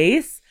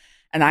space.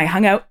 And I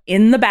hung out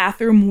in the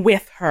bathroom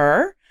with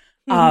her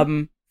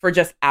for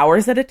just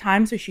hours at a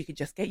time so she could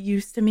just get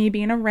used to me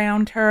being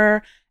around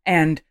her.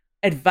 And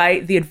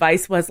the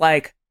advice was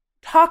like,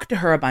 talk to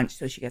her a bunch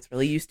so she gets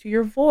really used to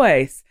your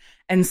voice.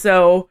 And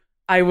so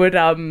I would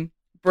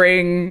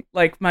bring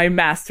like my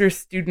master's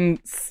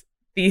students'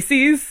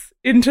 theses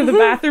into the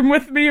bathroom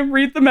with me and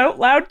read them out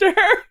loud to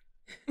her.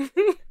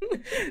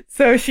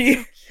 So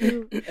she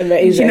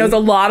knows a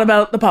lot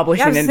about the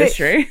publishing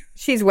industry.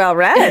 She's well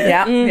read.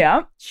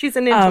 Yeah. She's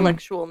an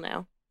intellectual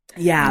now.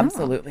 Yeah,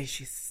 absolutely.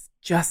 She's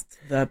just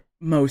the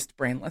most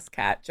brainless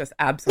cat. Just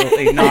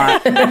absolutely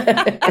not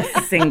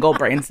a single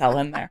brain cell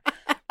in there.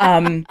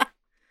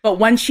 But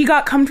when she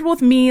got comfortable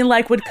with me,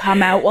 like would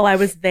come out while I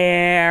was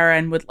there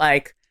and would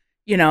like,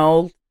 you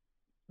know,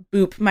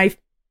 boop my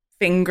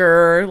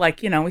finger,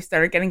 like, you know, we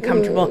started getting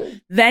comfortable.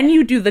 Then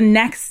you do the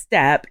next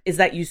step is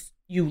that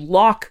you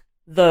lock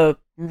the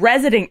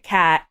resident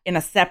cat in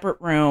a separate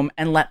room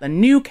and let the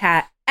new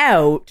cat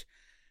out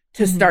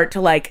to start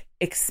to like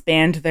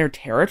expand their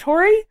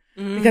territory.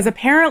 Because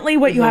apparently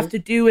what you have to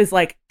do is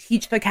like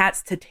teach the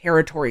cats to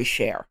territory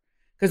share,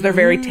 because they're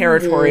very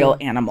territorial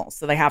animals.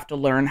 So they have to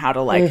learn how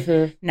to like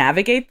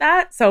navigate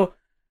that. So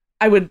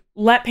I would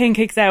let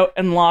Pancakes out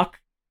and lock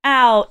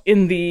Al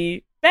in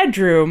the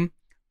bedroom.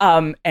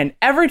 And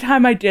every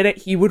time I did it,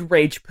 he would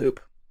rage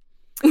poop.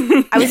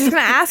 I was just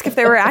going to ask if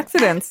there were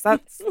accidents.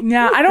 That's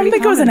I don't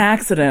think it was an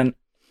accident.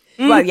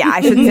 Well, yeah,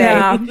 I should say.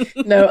 Yeah.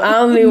 No,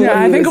 Al knew what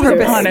I he think it was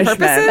doing. punishment.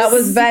 That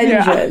was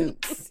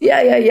vengeance.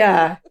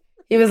 Yeah.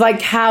 He was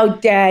like, "How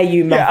dare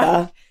you,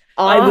 mother?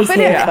 I was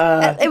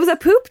here." It was a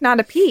poop, not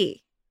a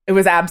pee. It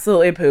was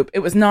absolutely a poop. It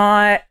was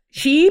not.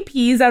 She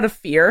pees out of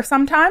fear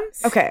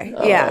sometimes. Okay,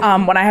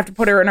 yeah. When I have to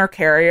put her in her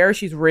carrier,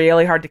 she's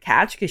really hard to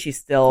catch because she's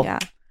still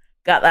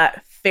got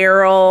that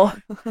feral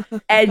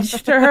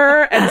edge to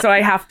her, and so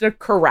I have to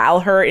corral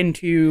her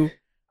into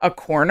a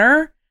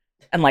corner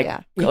and like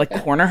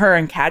corner her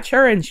and catch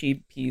her, and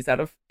she pees out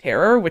of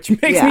terror, which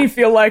makes me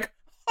feel like,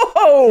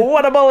 oh,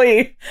 what a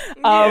bully.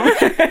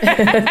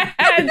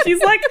 And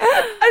she's like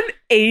an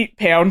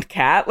 8-pound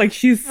cat. Like,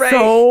 she's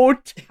so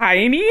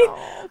tiny.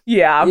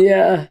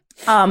 Yeah.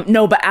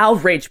 No, but Al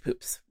rage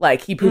poops.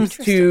 Like, he poops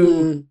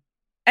too.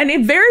 And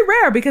it's very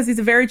rare because he's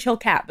a very chill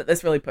cat, but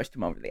this really pushed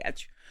him over the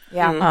edge.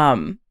 Yeah.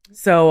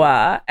 So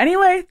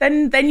anyway,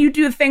 then you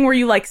do the thing where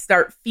you like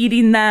start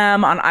feeding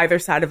them on either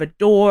side of a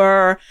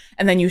door,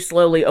 and then you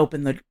slowly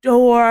open the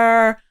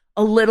door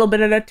a little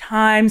bit at a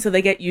time so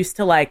they get used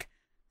to like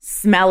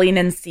smelling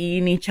and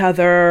seeing each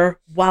other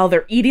while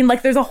they're eating.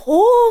 Like, there's a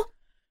whole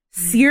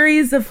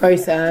series of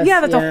process.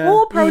 Yeah, that's a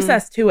whole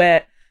process to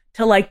it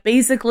to like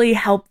basically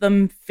help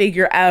them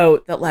figure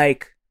out that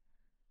like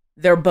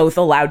they're both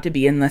allowed to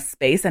be in this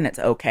space and it's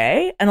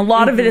okay. And a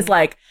lot of it is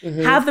like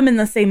have them in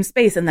the same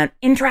space and then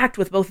interact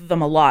with both of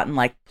them a lot and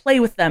like play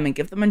with them and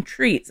give them a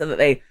treat so that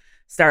they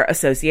start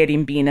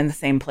associating being in the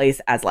same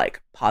place as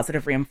like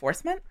positive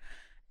reinforcement.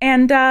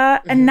 And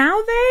now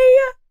they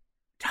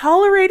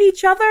tolerate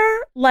each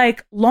other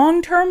like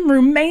long-term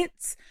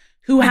roommates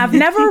who have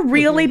never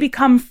really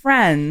become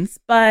friends,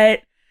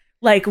 but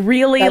like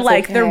really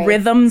like their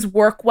rhythms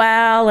work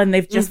well and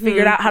they've just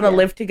figured out how to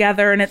live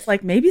together. And it's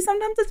like, maybe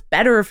sometimes it's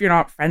better if you're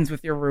not friends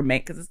with your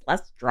roommate because it's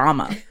less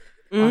drama.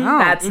 Wow.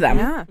 That's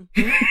them.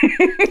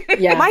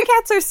 Yeah. My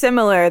cats are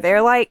similar.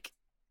 They're like,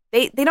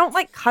 they don't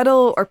like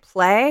cuddle or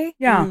play.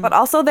 Yeah. But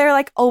also they're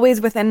like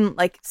always within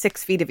like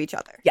 6 feet of each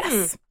other.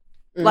 Yes.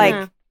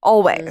 Like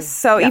always.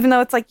 So even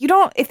though it's like,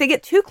 if they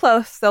get too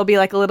close, there'll be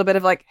like a little bit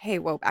of like, hey,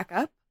 whoa, back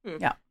up.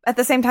 Yeah. At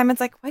the same time,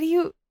 it's like,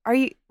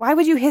 why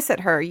would you hiss at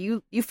her?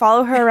 You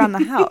follow her around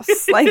the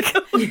house. Like,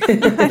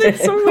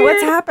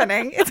 what's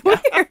happening? It's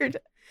weird.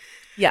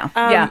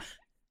 Yeah.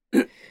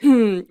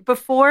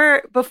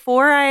 Before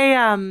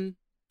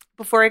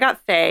I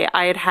got Faye,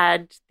 I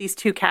had these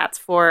 2 cats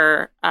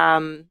for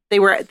they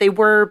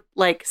were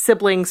like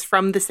siblings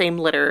from the same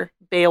litter,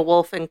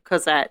 Beowulf and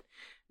Cosette.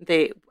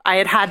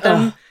 I had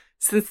them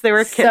since they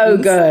were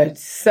kittens.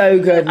 So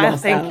good.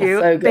 Thank you.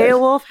 So good.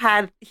 Beowulf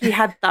had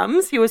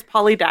thumbs. He was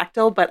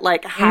polydactyl, but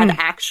like had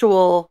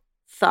actual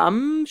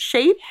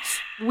thumb-shaped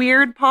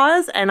weird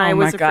paws, and I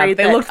was afraid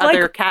they that looked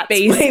other like cats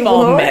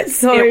baseball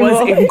mitts. It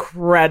was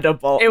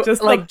incredible. It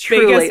was like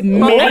truly biggest,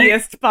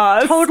 meatiest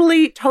paws.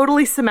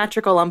 Totally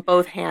symmetrical on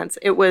both hands.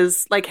 It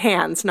was like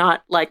hands,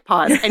 not like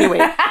paws.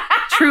 Anyway,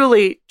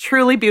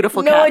 truly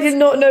beautiful cats. No, I did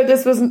not know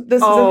this was a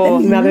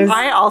thing.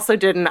 I also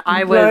didn't.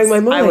 I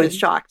was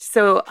shocked.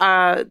 So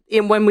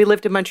when we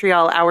lived in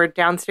Montreal, our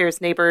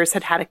downstairs neighbors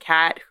had a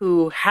cat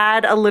who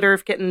had a litter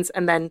of kittens,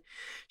 and then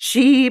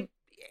she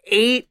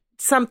ate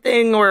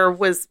something or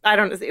was, I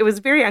don't know, it was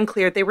very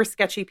unclear. They were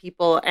sketchy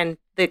people, and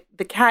the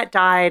cat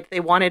died.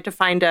 They wanted to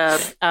find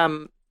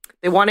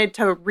they wanted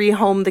to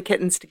rehome the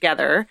kittens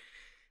together.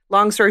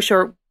 Long story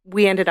short,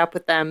 we ended up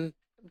with them.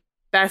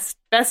 Best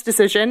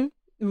decision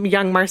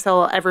young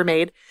Marcel ever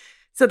made.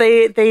 So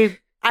I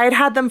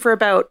had them for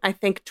about, I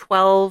think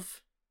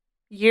 13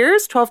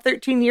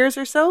 years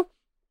or so.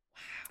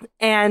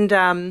 And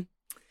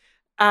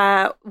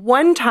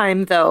one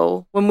time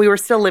though, when we were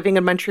still living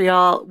in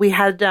Montreal, we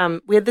had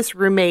this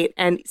roommate,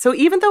 and so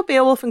even though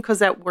Beowulf and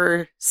Cosette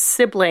were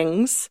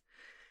siblings,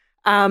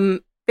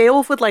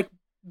 Beowulf would like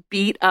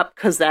beat up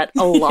Cosette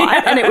a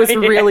lot, and it was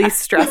really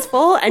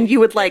stressful. And you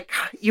would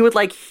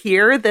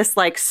hear this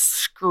like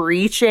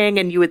screeching,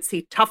 and you would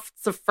see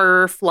tufts of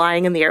fur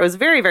flying in the air. It was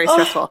very, very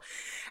stressful.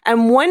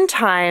 And one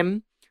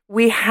time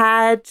we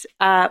had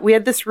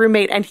this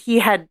roommate, and he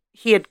had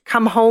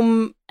come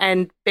home,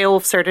 and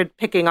Beowulf started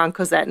picking on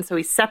Cosette, and so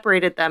he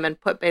separated them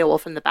and put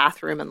Beowulf in the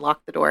bathroom and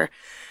locked the door.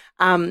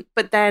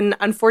 But then,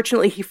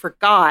 unfortunately, he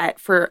forgot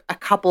for a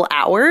couple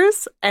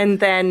hours, and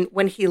then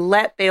when he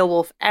let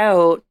Beowulf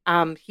out,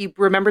 he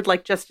remembered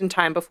like just in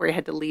time before he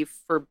had to leave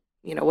for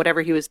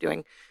whatever he was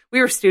doing.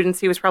 We were students;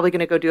 he was probably going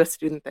to go do a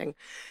student thing,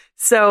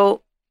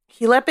 so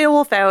he let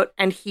Beowulf out,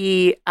 and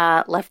he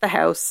left the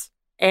house.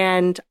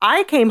 And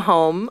I came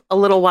home a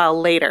little while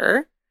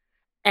later.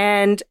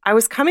 And I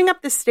was coming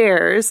up the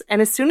stairs,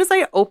 and as soon as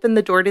I opened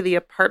the door to the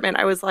apartment,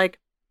 I was like,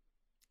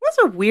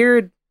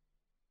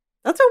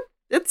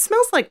 It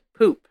smells like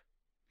poop.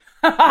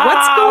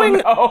 What's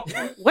going on?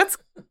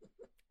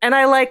 And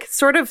I like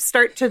sort of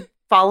start to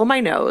follow my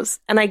nose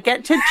and I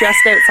get to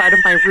just outside of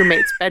my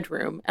roommate's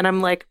bedroom and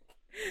I'm like,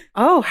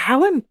 oh,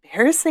 how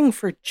embarrassing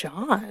for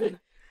John.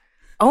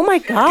 Oh my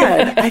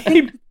God. I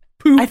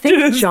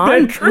think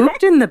John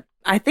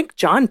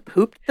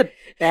pooped the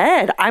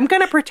bed. I'm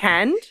going to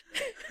pretend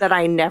that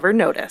I never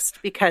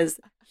noticed because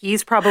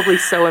he's probably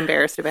so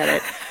embarrassed about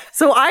it.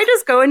 So I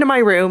just go into my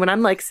room and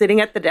I'm like sitting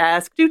at the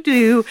desk,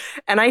 and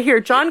I hear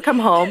John come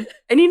home.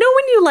 And you know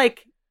when you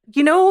like,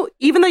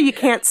 even though you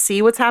can't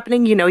see what's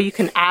happening, you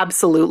can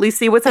absolutely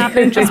see what's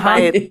happening just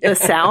by the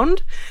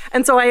sound.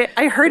 And so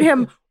I heard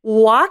him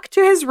walk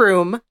to his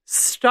room,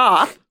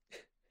 stop,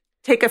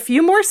 take a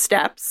few more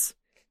steps,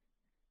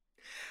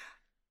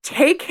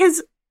 take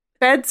his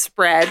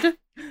bedspread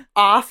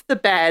off the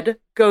bed,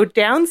 go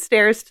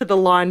downstairs to the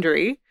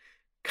laundry,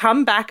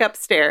 come back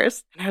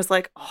upstairs. And I was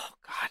like, oh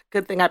God,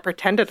 good thing I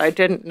pretended I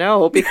didn't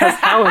know because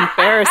how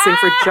embarrassing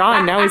for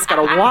John. Now he's got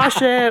to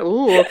wash it.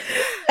 Ooh.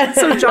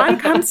 So John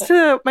comes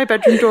to my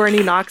bedroom door and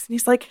he knocks and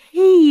he's like,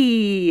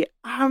 hey,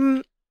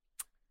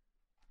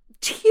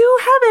 do you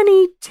have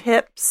any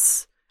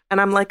tips? And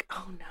I'm like,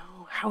 oh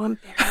no, how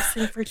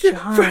embarrassing for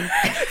John. for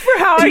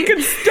how I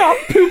can stop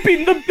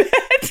pooping the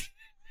bed.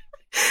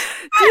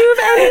 Do you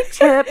have any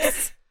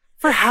tips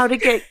for how to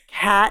get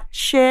cat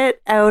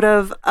shit out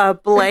of a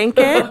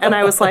blanket? And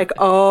I was like,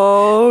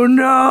 oh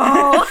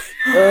no.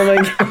 Oh my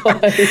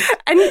God.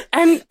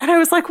 And I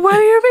was like, what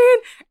do you mean?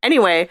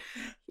 Anyway,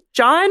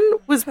 John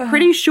was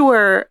pretty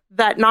sure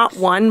that not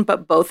one,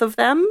 but both of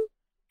them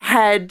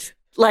had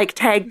like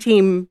tag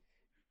team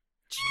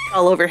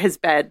all over his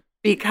bed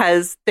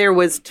because there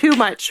was too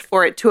much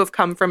for it to have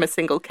come from a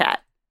single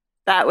cat.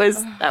 That was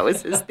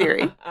his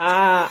theory.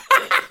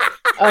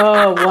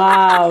 Oh,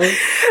 wow.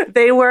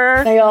 They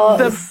are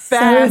the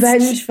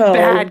best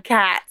bad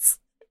cats.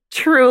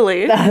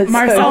 Truly.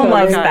 Marcel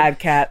loves bad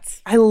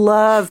cats. I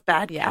love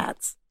bad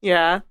cats.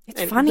 Yeah.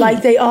 It's funny.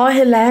 Like, they are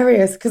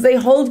hilarious because they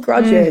hold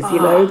grudges,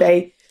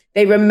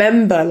 They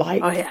remember,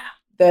 like,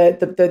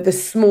 the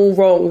small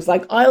wrongs.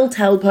 Like, I'll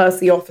tell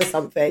Percy off for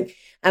something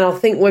and I'll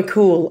think we're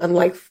cool. And,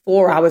 like,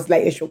 4 hours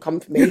later, she'll come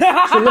for me.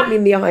 She'll look me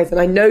in the eyes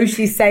and I know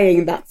she's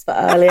saying that's for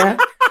earlier.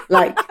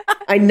 Like,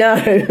 I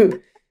know.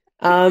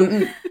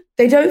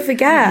 They don't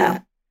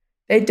forget.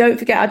 They don't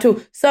forget at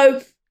all.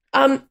 So,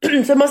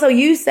 so Marcel,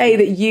 you say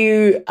that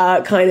you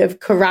kind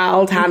of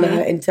corralled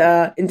Hannah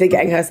into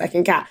getting her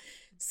second cat.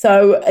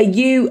 So,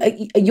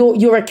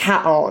 you're a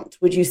cat aunt?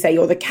 Would you say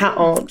you're the cat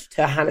aunt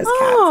to Hannah's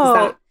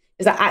cat?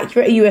 Is that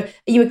accurate? Are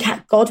you a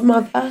cat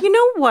godmother? You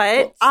know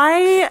what?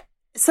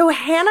 So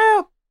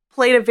Hannah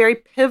played a very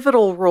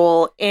pivotal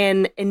role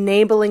in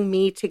enabling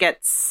me to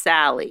get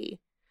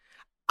Sally.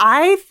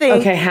 I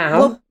think. Okay,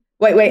 how?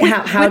 Well, Wait,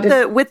 how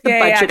with the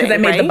budget? Because I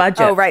made the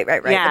budget. Oh, right.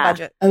 Yeah. The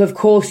budget. Oh, of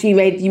course, you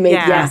made.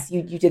 Yes,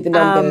 you did the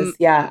numbers.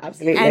 Yeah,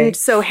 absolutely. And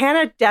so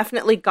Hannah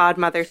definitely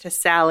godmother to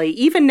Sally.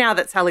 Even now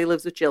that Sally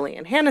lives with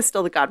Jillian, Hannah's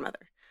still the godmother.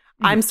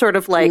 I'm sort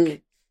of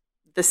like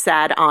the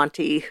sad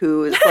auntie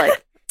who is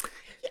like,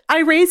 I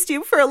raised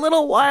you for a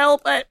little while,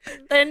 but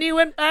then you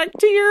went back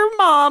to your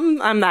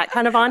mom. I'm that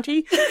kind of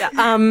auntie. Yeah.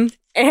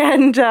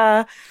 And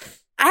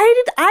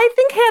I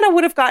think Hannah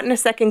would have gotten a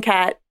second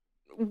cat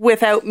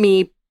without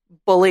me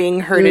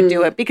bullying her to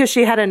do it because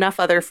she had enough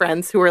other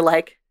friends who were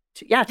like,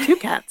 2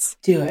 cats.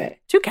 Do it.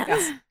 2 cats.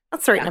 Yeah.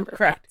 That's the right number.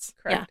 Correct.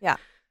 Yeah.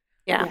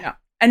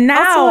 And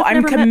now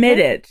I'm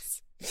committed.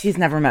 She's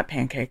never met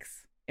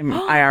pancakes in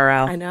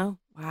IRL. I know.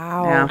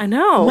 Wow. Yeah. I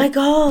know. Oh my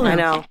God. I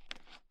know.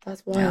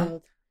 That's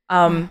wild.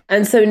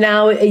 And so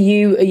now are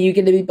you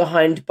going to be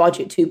behind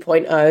budget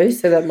 2.0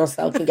 so that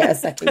Marcel can get a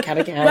second cat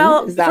again?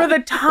 Well, for the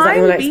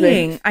time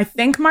being, I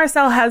think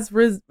Marcel has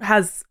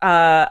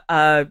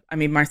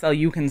Marcel,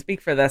 you can speak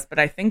for this, but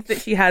I think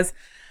that she has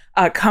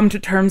come to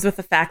terms with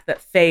the fact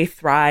that Faye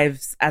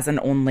thrives as an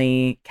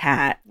only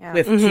cat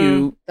with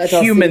 2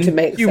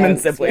 human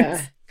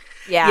siblings.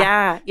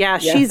 Yeah.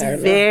 She's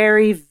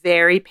very,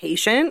 very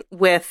patient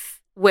with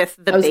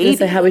the baby.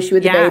 Say, how is she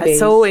with the baby?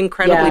 So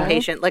incredibly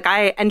patient.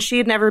 And she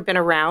had never been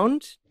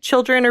around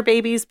children or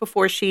babies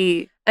before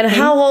she. And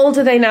how old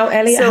are they now,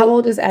 Elliot? So how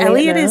old is Elliot?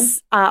 Elliot now?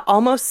 is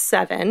almost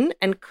 7,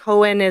 and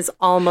Cohen is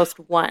almost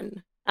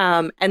 1.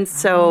 And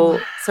so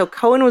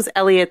Cohen was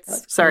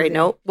Elliot's.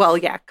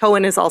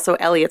 Cohen is also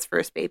Elliot's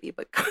first baby,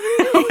 but Cohen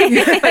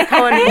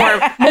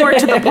more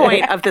to the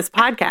point of this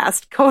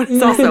podcast. Cohen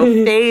is also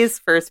Faye's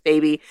first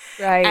baby,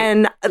 right?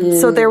 And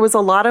so there was a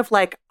lot of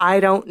like,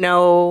 I don't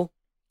know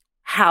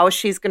how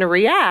she's going to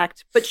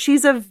react, but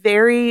she's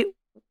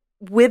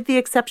with the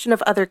exception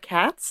of other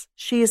cats,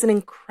 she is an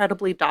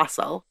incredibly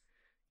docile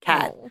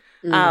cat.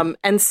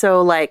 And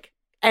so like,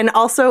 and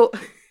also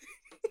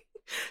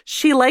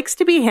she likes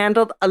to be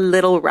handled a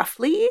little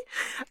roughly.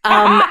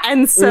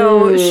 And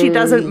so she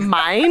doesn't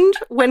mind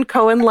when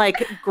Cohen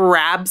like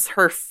grabs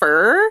her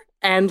fur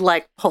and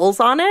like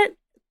pulls on it.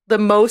 The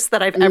most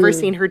that I've ever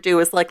seen her do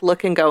is like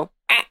look and go,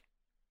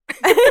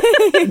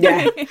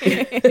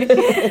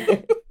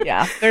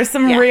 Yeah. There's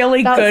some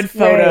really good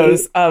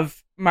photos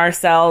of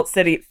Marcel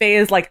sitting. Faye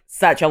is like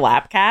such a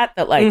lap cat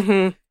that like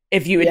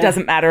if you, it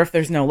doesn't matter if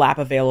there's no lap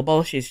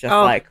available. She's just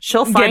like,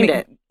 she'll find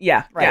it.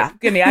 Yeah. Right. Yeah.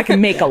 Give me, I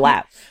can make a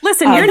lap.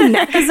 Listen, your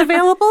neck is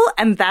available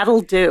and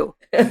that'll do.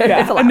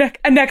 Yeah.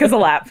 A neck is a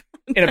lap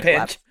in a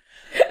pinch.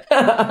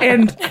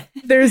 And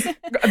there's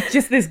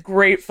just this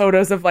great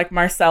photos of like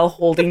Marcel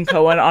holding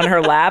Cohen on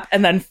her lap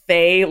and then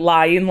Faye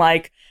lying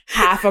like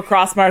half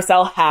across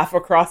Marcel, half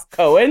across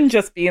Cohen,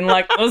 just being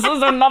like, this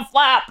is enough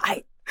lap.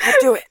 I'll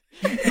do it.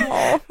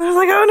 I was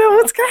like, oh no,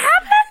 what's gonna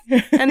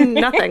happen? And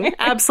nothing.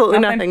 Absolutely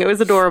nothing. It was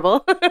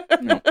adorable.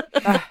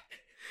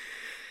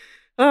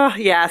 Oh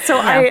yeah. So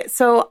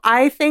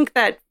I think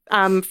that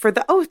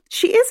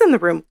she is in the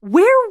room.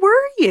 Where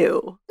were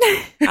you?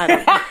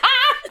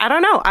 I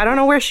don't know. I don't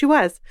know where she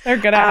was. They're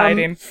good at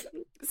hiding.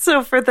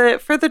 So for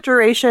the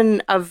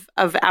duration of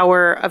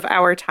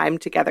our time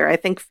together, I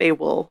think Faye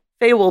will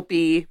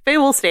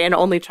stay an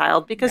only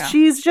child because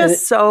she's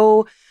just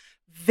so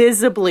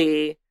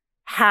visibly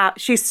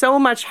she's so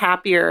much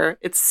happier.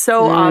 It's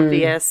so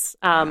obvious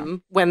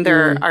when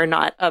there are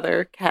not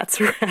other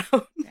cats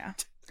around.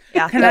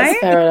 Yeah.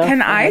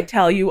 Can I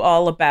tell you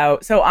all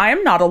about, so I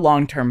am not a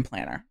long-term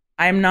planner.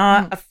 I am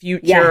not a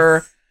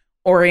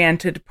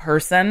future-oriented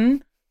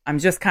person. I'm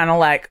just kind of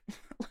like,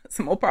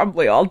 listen, we'll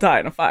probably all die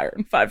in a fire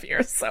in 5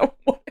 years. So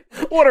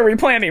what are we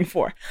planning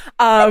for?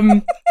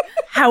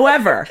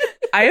 However,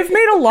 I have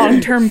made a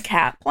long-term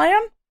cat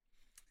plan,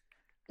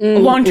 a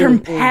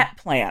long-term pet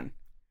plan,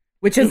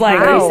 which is like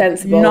very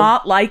sensible.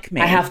 Not like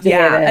me. I have to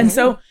hear this. And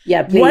so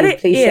what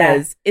it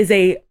is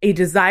a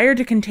desire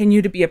to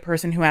continue to be a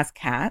person who has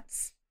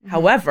cats.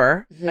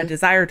 However, a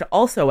desire to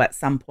also at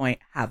some point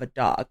have a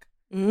dog.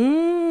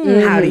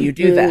 How do you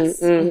do this?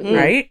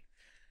 Right?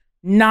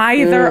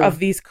 Neither of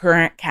these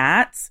current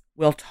cats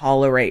will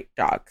tolerate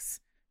dogs.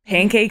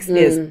 Pancakes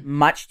is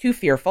much too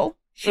fearful.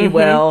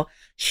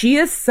 She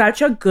is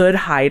such a good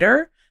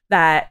hider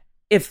that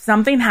if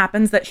something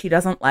happens that she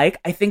doesn't like,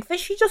 I think that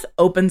she just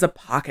opens a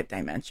pocket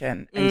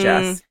dimension and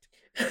just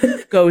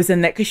goes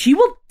in there because she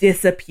will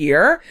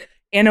disappear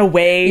in a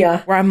way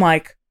where I'm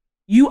like,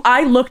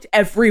 I looked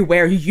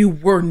everywhere. You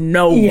were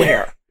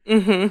nowhere.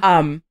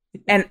 And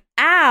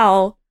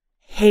Al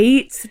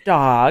hates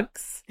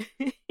dogs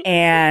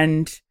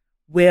and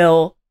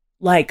will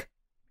like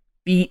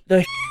beat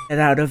the shit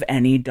out of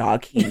any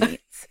dog he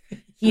meets.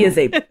 He is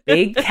a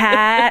big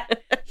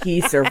cat.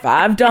 He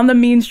survived on the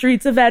mean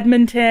streets of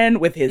Edmonton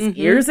with his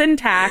ears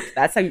intact.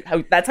 That's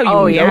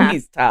how you know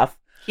he's tough.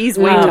 He's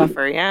way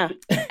tougher, yeah.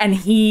 And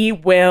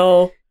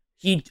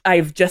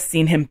I've just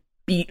seen him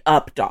beat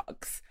up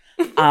dogs.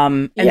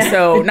 So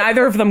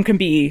neither of them can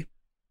be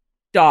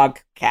dog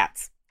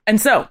cats. And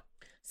so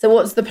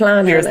what's the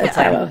plan? Here's the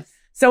plan.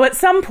 So at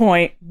some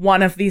point,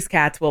 one of these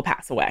cats will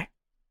pass away.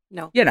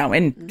 No.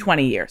 In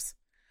 20 years.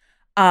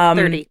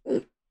 30.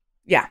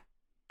 Yeah.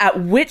 At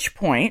which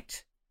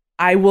point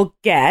I will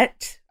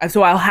get,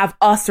 so I'll have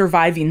a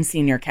surviving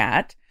senior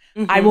cat.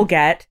 I will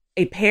get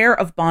a pair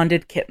of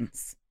bonded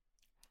kittens.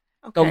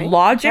 Okay. The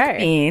logic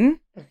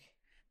being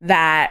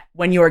that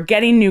when you are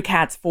getting new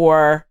cats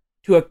to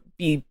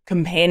be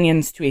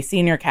companions to a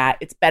senior cat,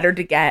 it's better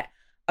to get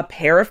a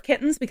pair of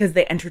kittens because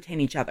they entertain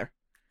each other.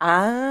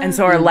 And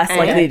so are less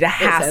likely to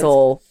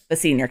hassle the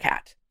senior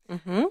cat.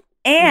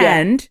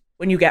 And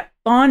when you get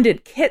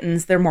bonded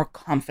kittens, they're more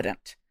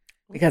confident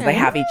because they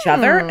have each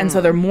other. And so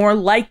they're more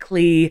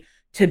likely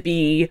to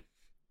be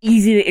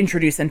easy to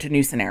introduce into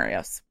new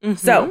scenarios.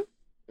 So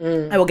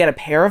I will get a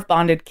pair of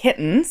bonded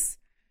kittens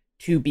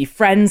to be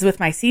friends with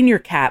my senior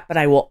cat, but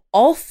I will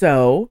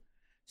also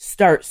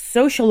start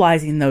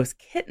socializing those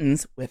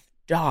kittens with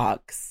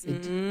dogs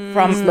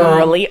from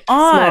early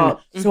on.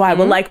 So I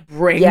will like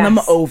bring them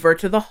over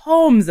to the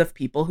homes of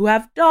people who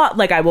have dogs.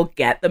 Like I will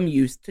get them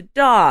used to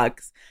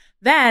dogs.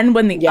 Then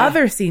when the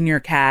other senior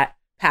cat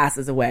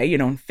passes away,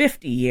 in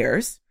 50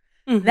 years,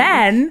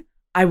 then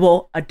I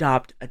will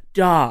adopt a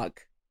dog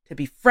to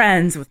be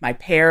friends with my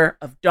pair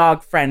of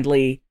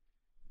dog-friendly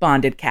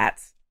bonded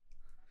cats.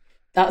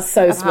 That's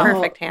so smart.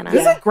 Perfect, Hannah.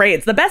 This is great.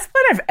 It's the best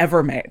plan I've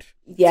ever made.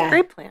 Yeah. It's a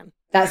great plan.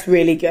 That's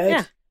really good.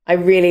 Yeah. I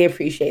really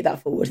appreciate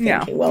that forward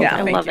thinking. Well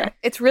done. I love it.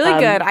 It's really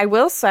good. I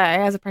will say,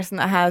 as a person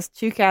that has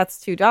 2 cats,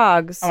 2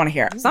 dogs, I want to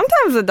hear it.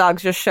 Sometimes the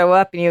dogs just show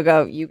up and you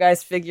go, you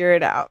guys figure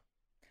it out.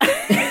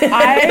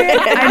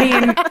 I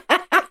mean,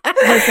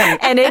 listen.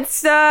 And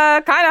it's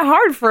kind of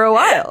hard for a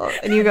while.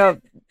 And you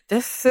go,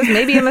 this is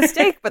maybe a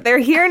mistake, but they're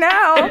here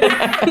now.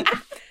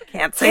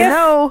 Can't say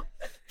no.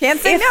 Can't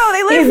say no.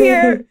 They live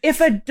here. If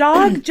a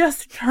dog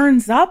just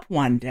turns up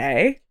one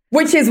day.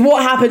 Which is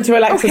what happened to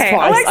Alexis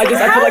twice. I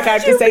feel like I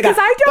have to say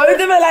that.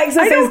 Both of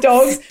Alexis's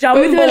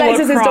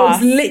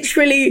dogs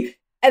literally,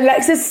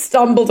 Alexis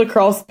stumbled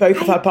across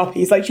both of her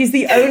puppies. Like, she's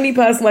the only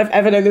person I've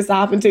ever known this to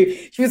happen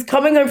to. She was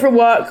coming home from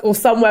work or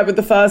somewhere with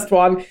the first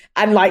one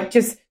and like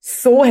just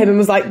saw him and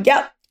was like,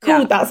 yep,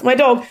 cool, that's my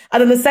dog.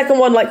 And then the second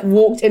one like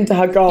walked into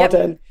her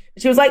garden. Yep.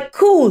 She was like,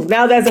 cool,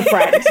 now there's a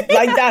friend.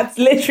 Like, that's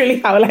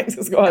literally how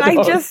Alexis got a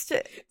dog.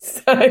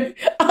 So,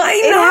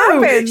 I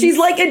know. She's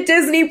like a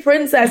Disney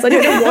princess. I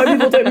don't know why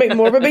people don't make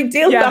more of a big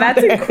deal about that's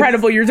this.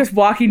 incredible. You're just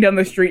walking down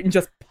the street and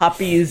just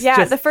puppies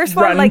just the first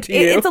run one, like, to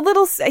you. it's a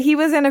little, he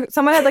was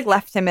someone had, like,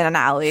 left him in an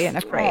alley in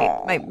a crate,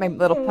 my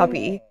little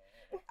puppy.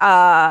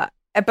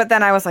 But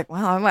then I was like,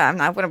 well, I'm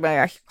not going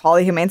to call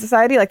the Humane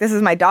Society. Like, this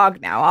is my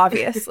dog now,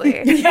 obviously.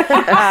 If you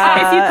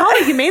call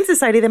the Humane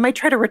Society, they might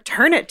try to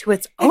return it to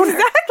its owner.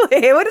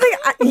 Exactly. What do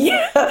they?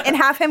 And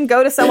have him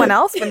go to someone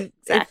else? When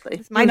exactly.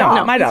 It's my dog.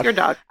 No, my dog. It's your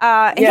dog.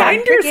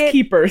 Finders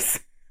keepers.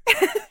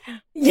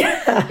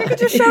 Cricket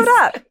just showed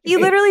up. He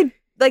literally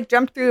like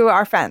jumped through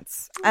our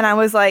fence, and I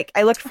was like,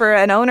 I looked for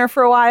an owner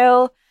for a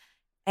while,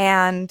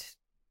 and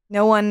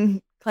no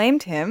one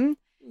claimed him.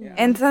 Yeah.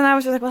 And then I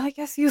was just like, well, I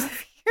guess you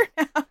live here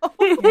now.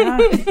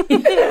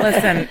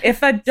 Listen,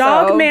 if a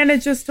dog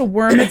manages to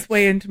worm its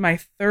way into my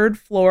 3rd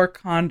floor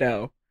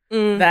condo,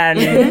 then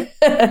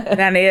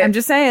it, I'm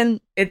just saying,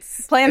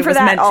 it's plan for was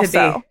that meant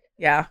also. To be.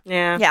 Yeah.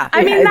 Yeah.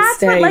 I mean,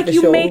 that's what, like,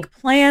 you sure. make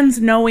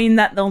plans knowing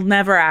that they'll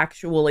never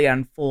actually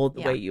unfold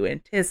the way you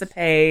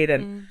anticipate,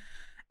 and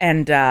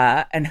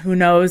who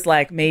knows,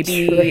 like,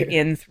 maybe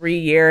in 3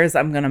 years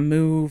I'm gonna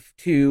move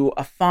to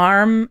a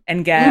farm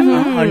and get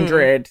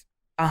 100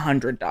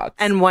 dogs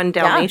and 1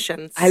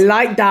 Dalmatians. I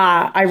like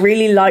that. I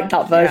really like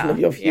that version of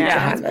your future,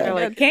 Hannah.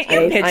 Like, can't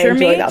you picture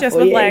me just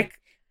with like?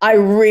 I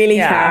really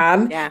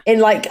can. Yeah. In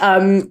like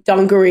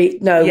dungaree.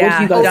 No, what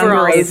do you guys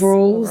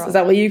overalls? Is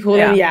that what you call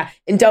them? Yeah.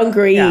 In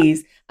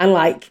dungarees and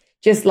like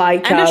just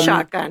like and a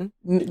shotgun.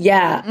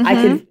 Yeah, I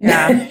could.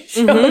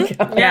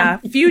 Shotgun. Yeah.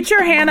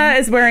 Future Hannah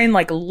is wearing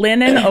like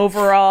linen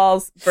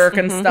overalls,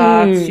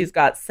 Birkenstocks. She's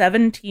got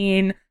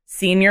 17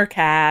 senior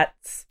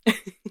cats.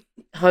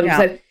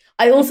 100%.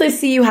 I also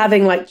see you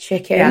having like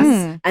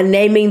chickens and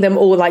naming them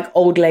all like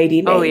old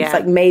lady names,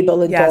 like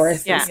Mabel and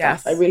Doris and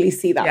stuff. I really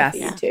see that for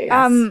you too.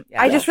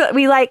 I just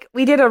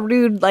we did a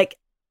rude like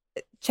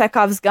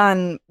Chekhov's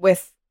gun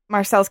with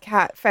Marcel's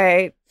cat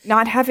Faye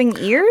not having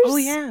ears. Oh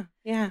yeah,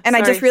 yeah. And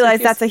I just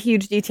realized that's a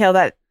huge detail.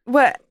 That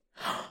what?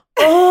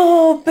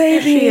 Oh,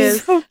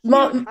 babies.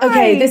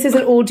 Okay, this is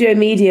an audio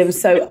medium,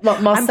 so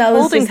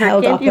Marcel has just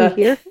held up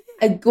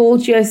a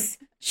gorgeous,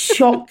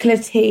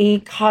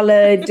 chocolatey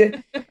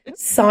coloured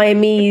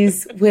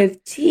Siamese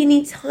with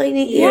teeny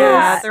tiny ears.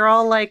 Yeah, they're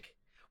all like,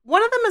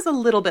 one of them is a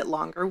little bit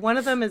longer. One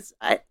of them is,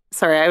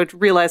 sorry, I would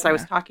realize I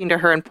was talking to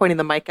her and pointing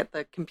the mic at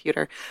the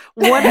computer.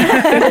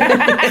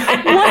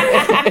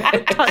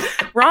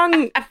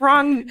 Wrong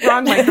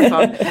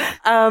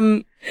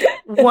microphone.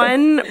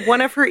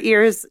 One of her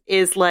ears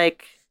is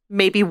like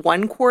maybe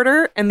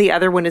 1/4 and the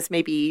other one is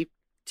maybe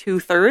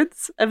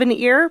 2/3 of an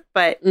ear.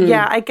 But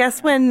yeah, I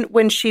guess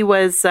when she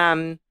was,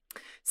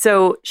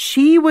 so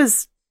she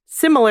was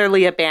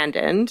similarly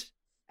abandoned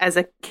as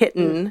a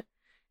kitten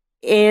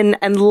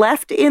and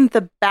left in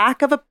the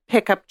back of a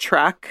pickup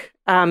truck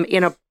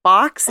in a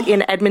box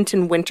in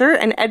Edmonton winter.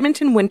 And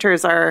Edmonton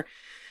winters are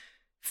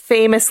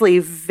famously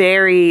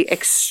very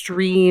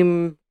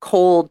extreme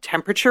cold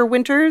temperature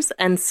winters.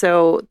 And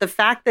so the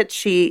fact that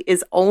she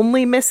is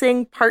only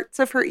missing parts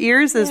of her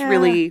ears is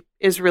really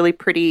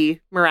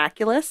pretty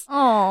miraculous.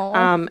 Oh.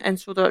 And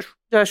so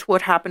that's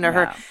what happened to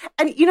her.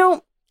 And you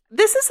know,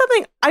 this is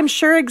something I'm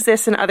sure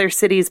exists in other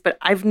cities, but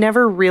I've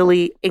never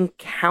really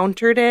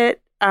encountered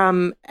it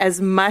as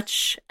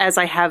much as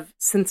I have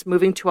since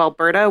moving to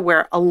Alberta,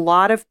 where a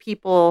lot of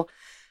people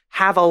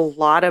have a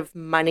lot of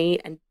money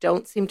and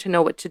don't seem to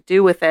know what to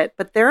do with it.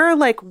 But there are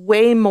like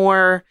way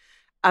more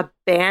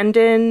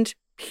abandoned,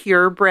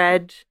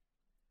 purebred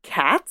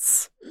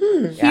cats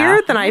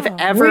here than I've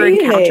ever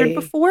encountered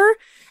before.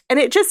 And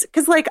it just,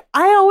 because like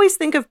I always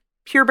think of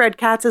purebred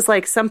cats as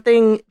like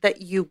something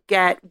that you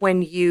get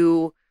when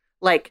you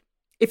like,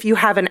 if you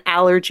have an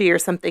allergy or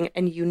something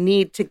and you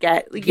need to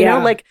get, you know,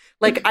 like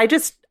I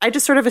just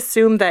sort of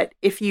assume that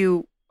if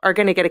you are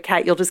going to get a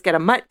cat, you'll just get a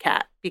mutt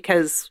cat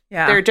because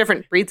there are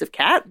different breeds of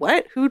cat.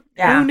 What? Who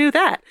knew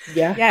that?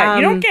 Yeah.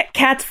 You don't get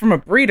cats from a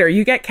breeder.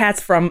 You get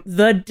cats from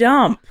the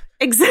dump.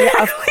 Exactly.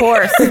 Yeah, of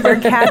course, where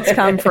cats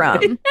come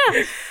from.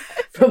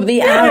 From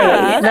the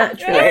alley,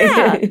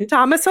 naturally.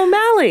 Thomas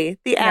O'Malley,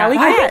 the alley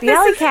cat. The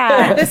alley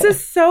cat. This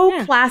is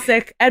so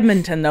classic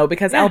Edmonton, though,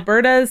 because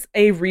Alberta's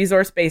a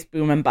resource-based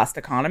boom and bust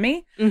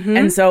economy. Mm-hmm.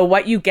 And so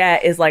what you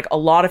get is like a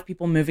lot of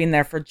people moving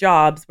there for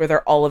jobs where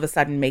they're all of a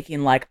sudden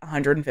making like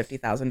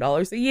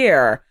 $150,000 a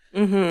year.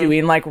 Mm-hmm.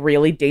 Doing like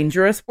really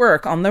dangerous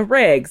work on the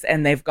rigs,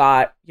 and they've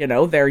got, you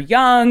know, they're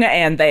young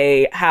and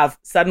they have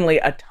suddenly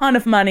a ton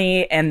of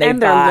money and they're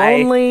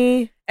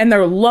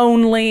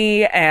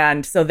lonely,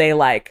 and so they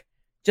like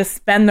just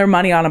spend their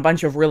money on a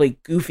bunch of really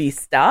goofy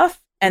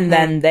stuff, and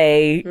then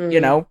they, you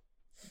know,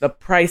 the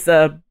price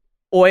of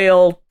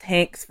oil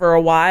tanks for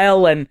a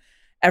while and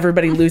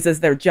everybody loses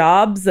their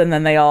jobs, and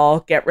then they all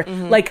get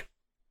like.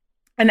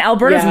 And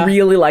Alberta's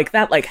really like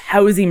that, like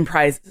housing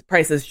prices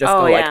just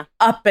go like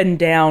up and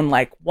down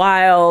like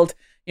wild.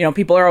 You know,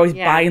 people are always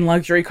buying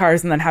luxury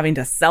cars and then having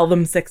to sell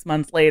them 6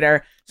 months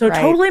later. So it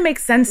totally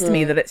makes sense to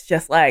me that it's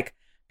just like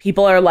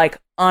people are like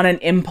on an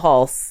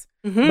impulse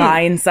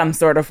buying some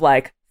sort of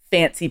like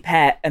fancy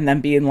pet and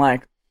then being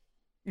like,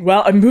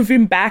 well, I'm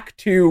moving back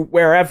to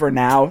wherever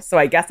now, so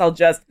I guess I'll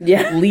just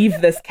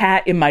leave this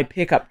cat in my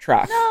pickup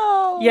truck.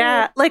 No.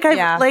 Yeah, like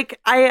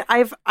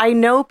I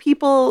know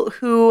people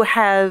who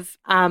have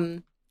oh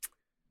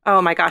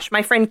my gosh,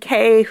 my friend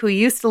Kay, who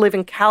used to live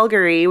in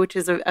Calgary, which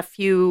is a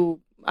few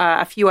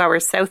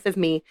hours south of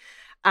me.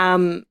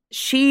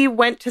 She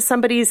went to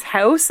somebody's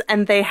house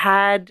and they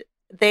had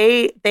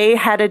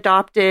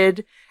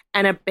adopted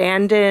an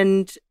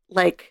abandoned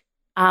like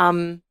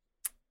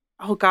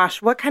oh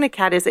gosh, what kind of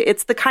cat is it?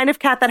 It's the kind of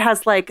cat that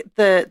has like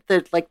the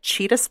like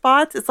cheetah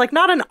spots. It's like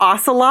not an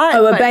ocelot.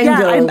 Oh, a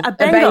Bengal. Yeah, a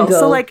Bengal.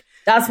 So like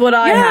that's what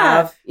I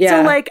have.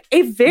 Yeah. So like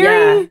a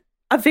very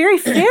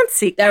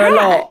fancy cat. They're a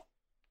lot.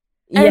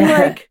 And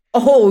like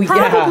probably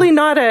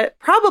not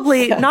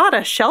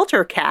a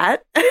shelter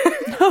cat.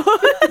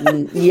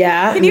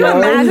 Yeah. Can you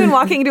imagine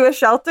walking into a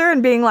shelter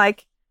and being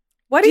like,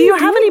 what do you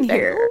have any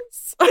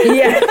bears?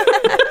 Yeah.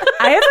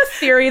 I have a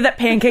theory that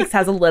Pancakes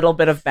has a little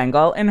bit of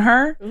Bengal in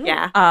her.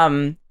 Yeah.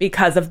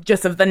 Because of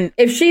the...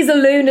 If she's a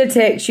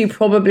lunatic, she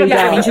probably does.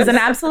 I mean, she's an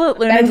absolute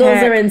lunatic.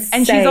 Bengals are insane.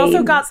 And she's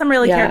also got some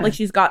really like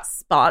she's got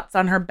spots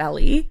on her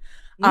belly.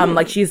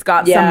 Like she's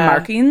got some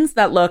markings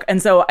that look...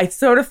 And so I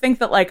sort of think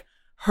that like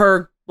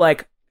her,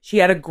 like she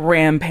had a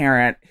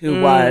grandparent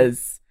who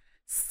was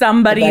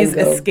somebody's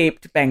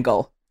escaped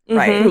Bengal,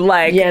 right? Who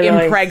like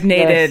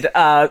impregnated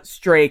a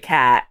stray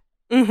cat.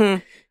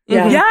 I'm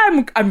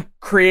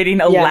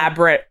creating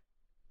elaborate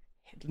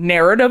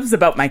narratives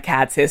about my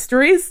cat's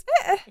histories.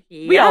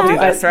 We all do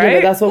this, right?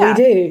 Yeah, that's what we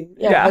do.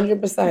 Yeah,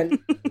 100%.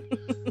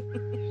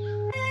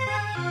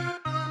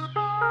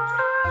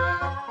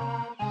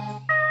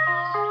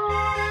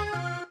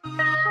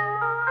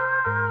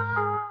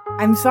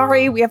 I'm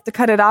sorry, we have to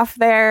cut it off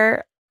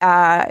there.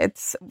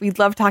 We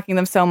love talking to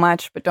them so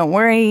much, but don't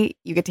worry,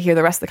 you get to hear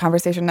the rest of the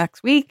conversation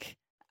next week.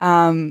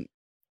 They're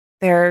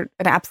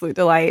an absolute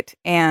delight,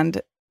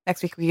 and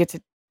next week we get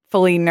to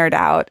fully nerd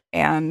out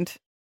and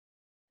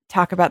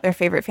talk about their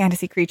favorite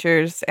fantasy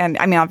creatures. And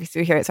I mean,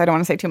 obviously we hear it, so I don't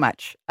want to say too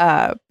much,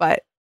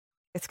 but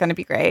it's going to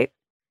be great.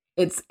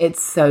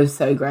 It's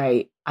so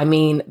great. I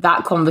mean,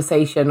 that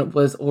conversation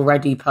was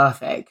already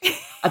perfect.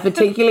 I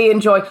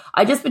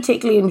just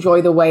particularly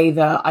enjoy the way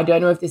that, I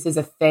don't know if this is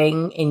a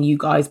thing in you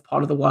guys'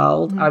 part of the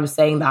world. I was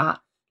saying that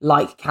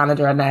like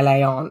Canada and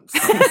LA aren't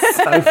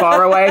so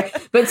far away.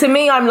 But to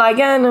me, I'm like,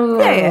 no.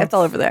 Yeah, it's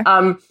all over there.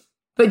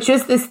 But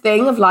just this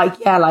thing of like,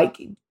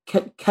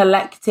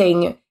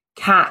 collecting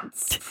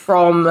cats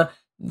from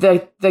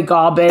the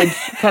garbage,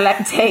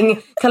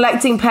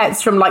 collecting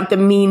pets from like the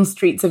mean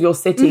streets of your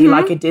city,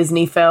 like a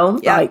Disney film.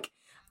 Yeah. Like,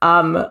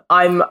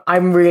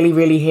 I'm really,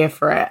 really here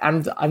for it,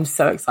 and I'm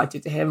so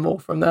excited to hear more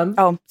from them.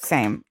 Oh,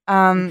 same.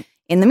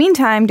 In the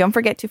meantime, don't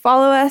forget to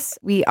follow us.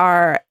 We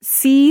are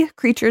Sea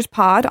Creatures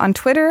Pod on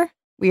Twitter.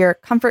 We are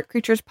Comfort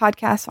Creatures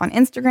Podcast on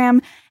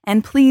Instagram.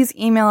 And please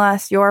email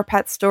us your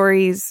pet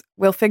stories.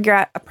 We'll figure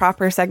out a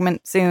proper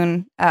segment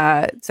soon.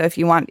 So if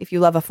you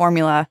love a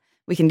formula,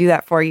 we can do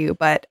that for you.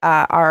 But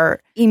our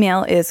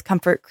email is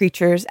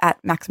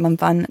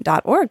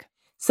comfortcreatures@maximumfun.org.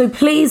 So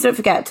please don't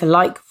forget to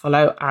like,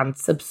 follow, and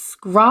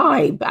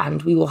subscribe.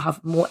 And we will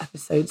have more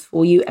episodes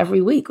for you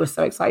every week. We're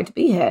so excited to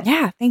be here.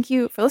 Yeah, thank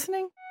you for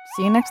listening.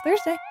 See you next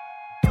Thursday.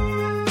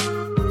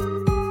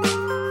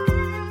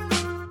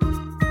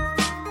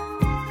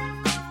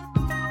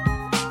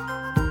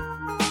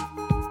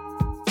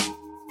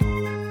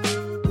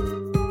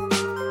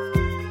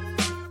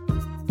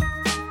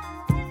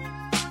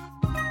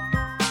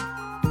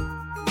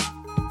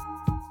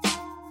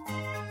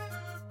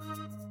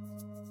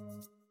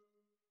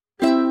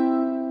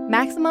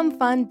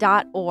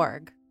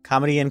 MaximumFun.org.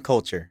 Comedy and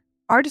culture.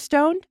 Artist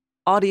owned.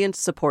 Audience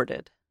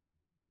supported.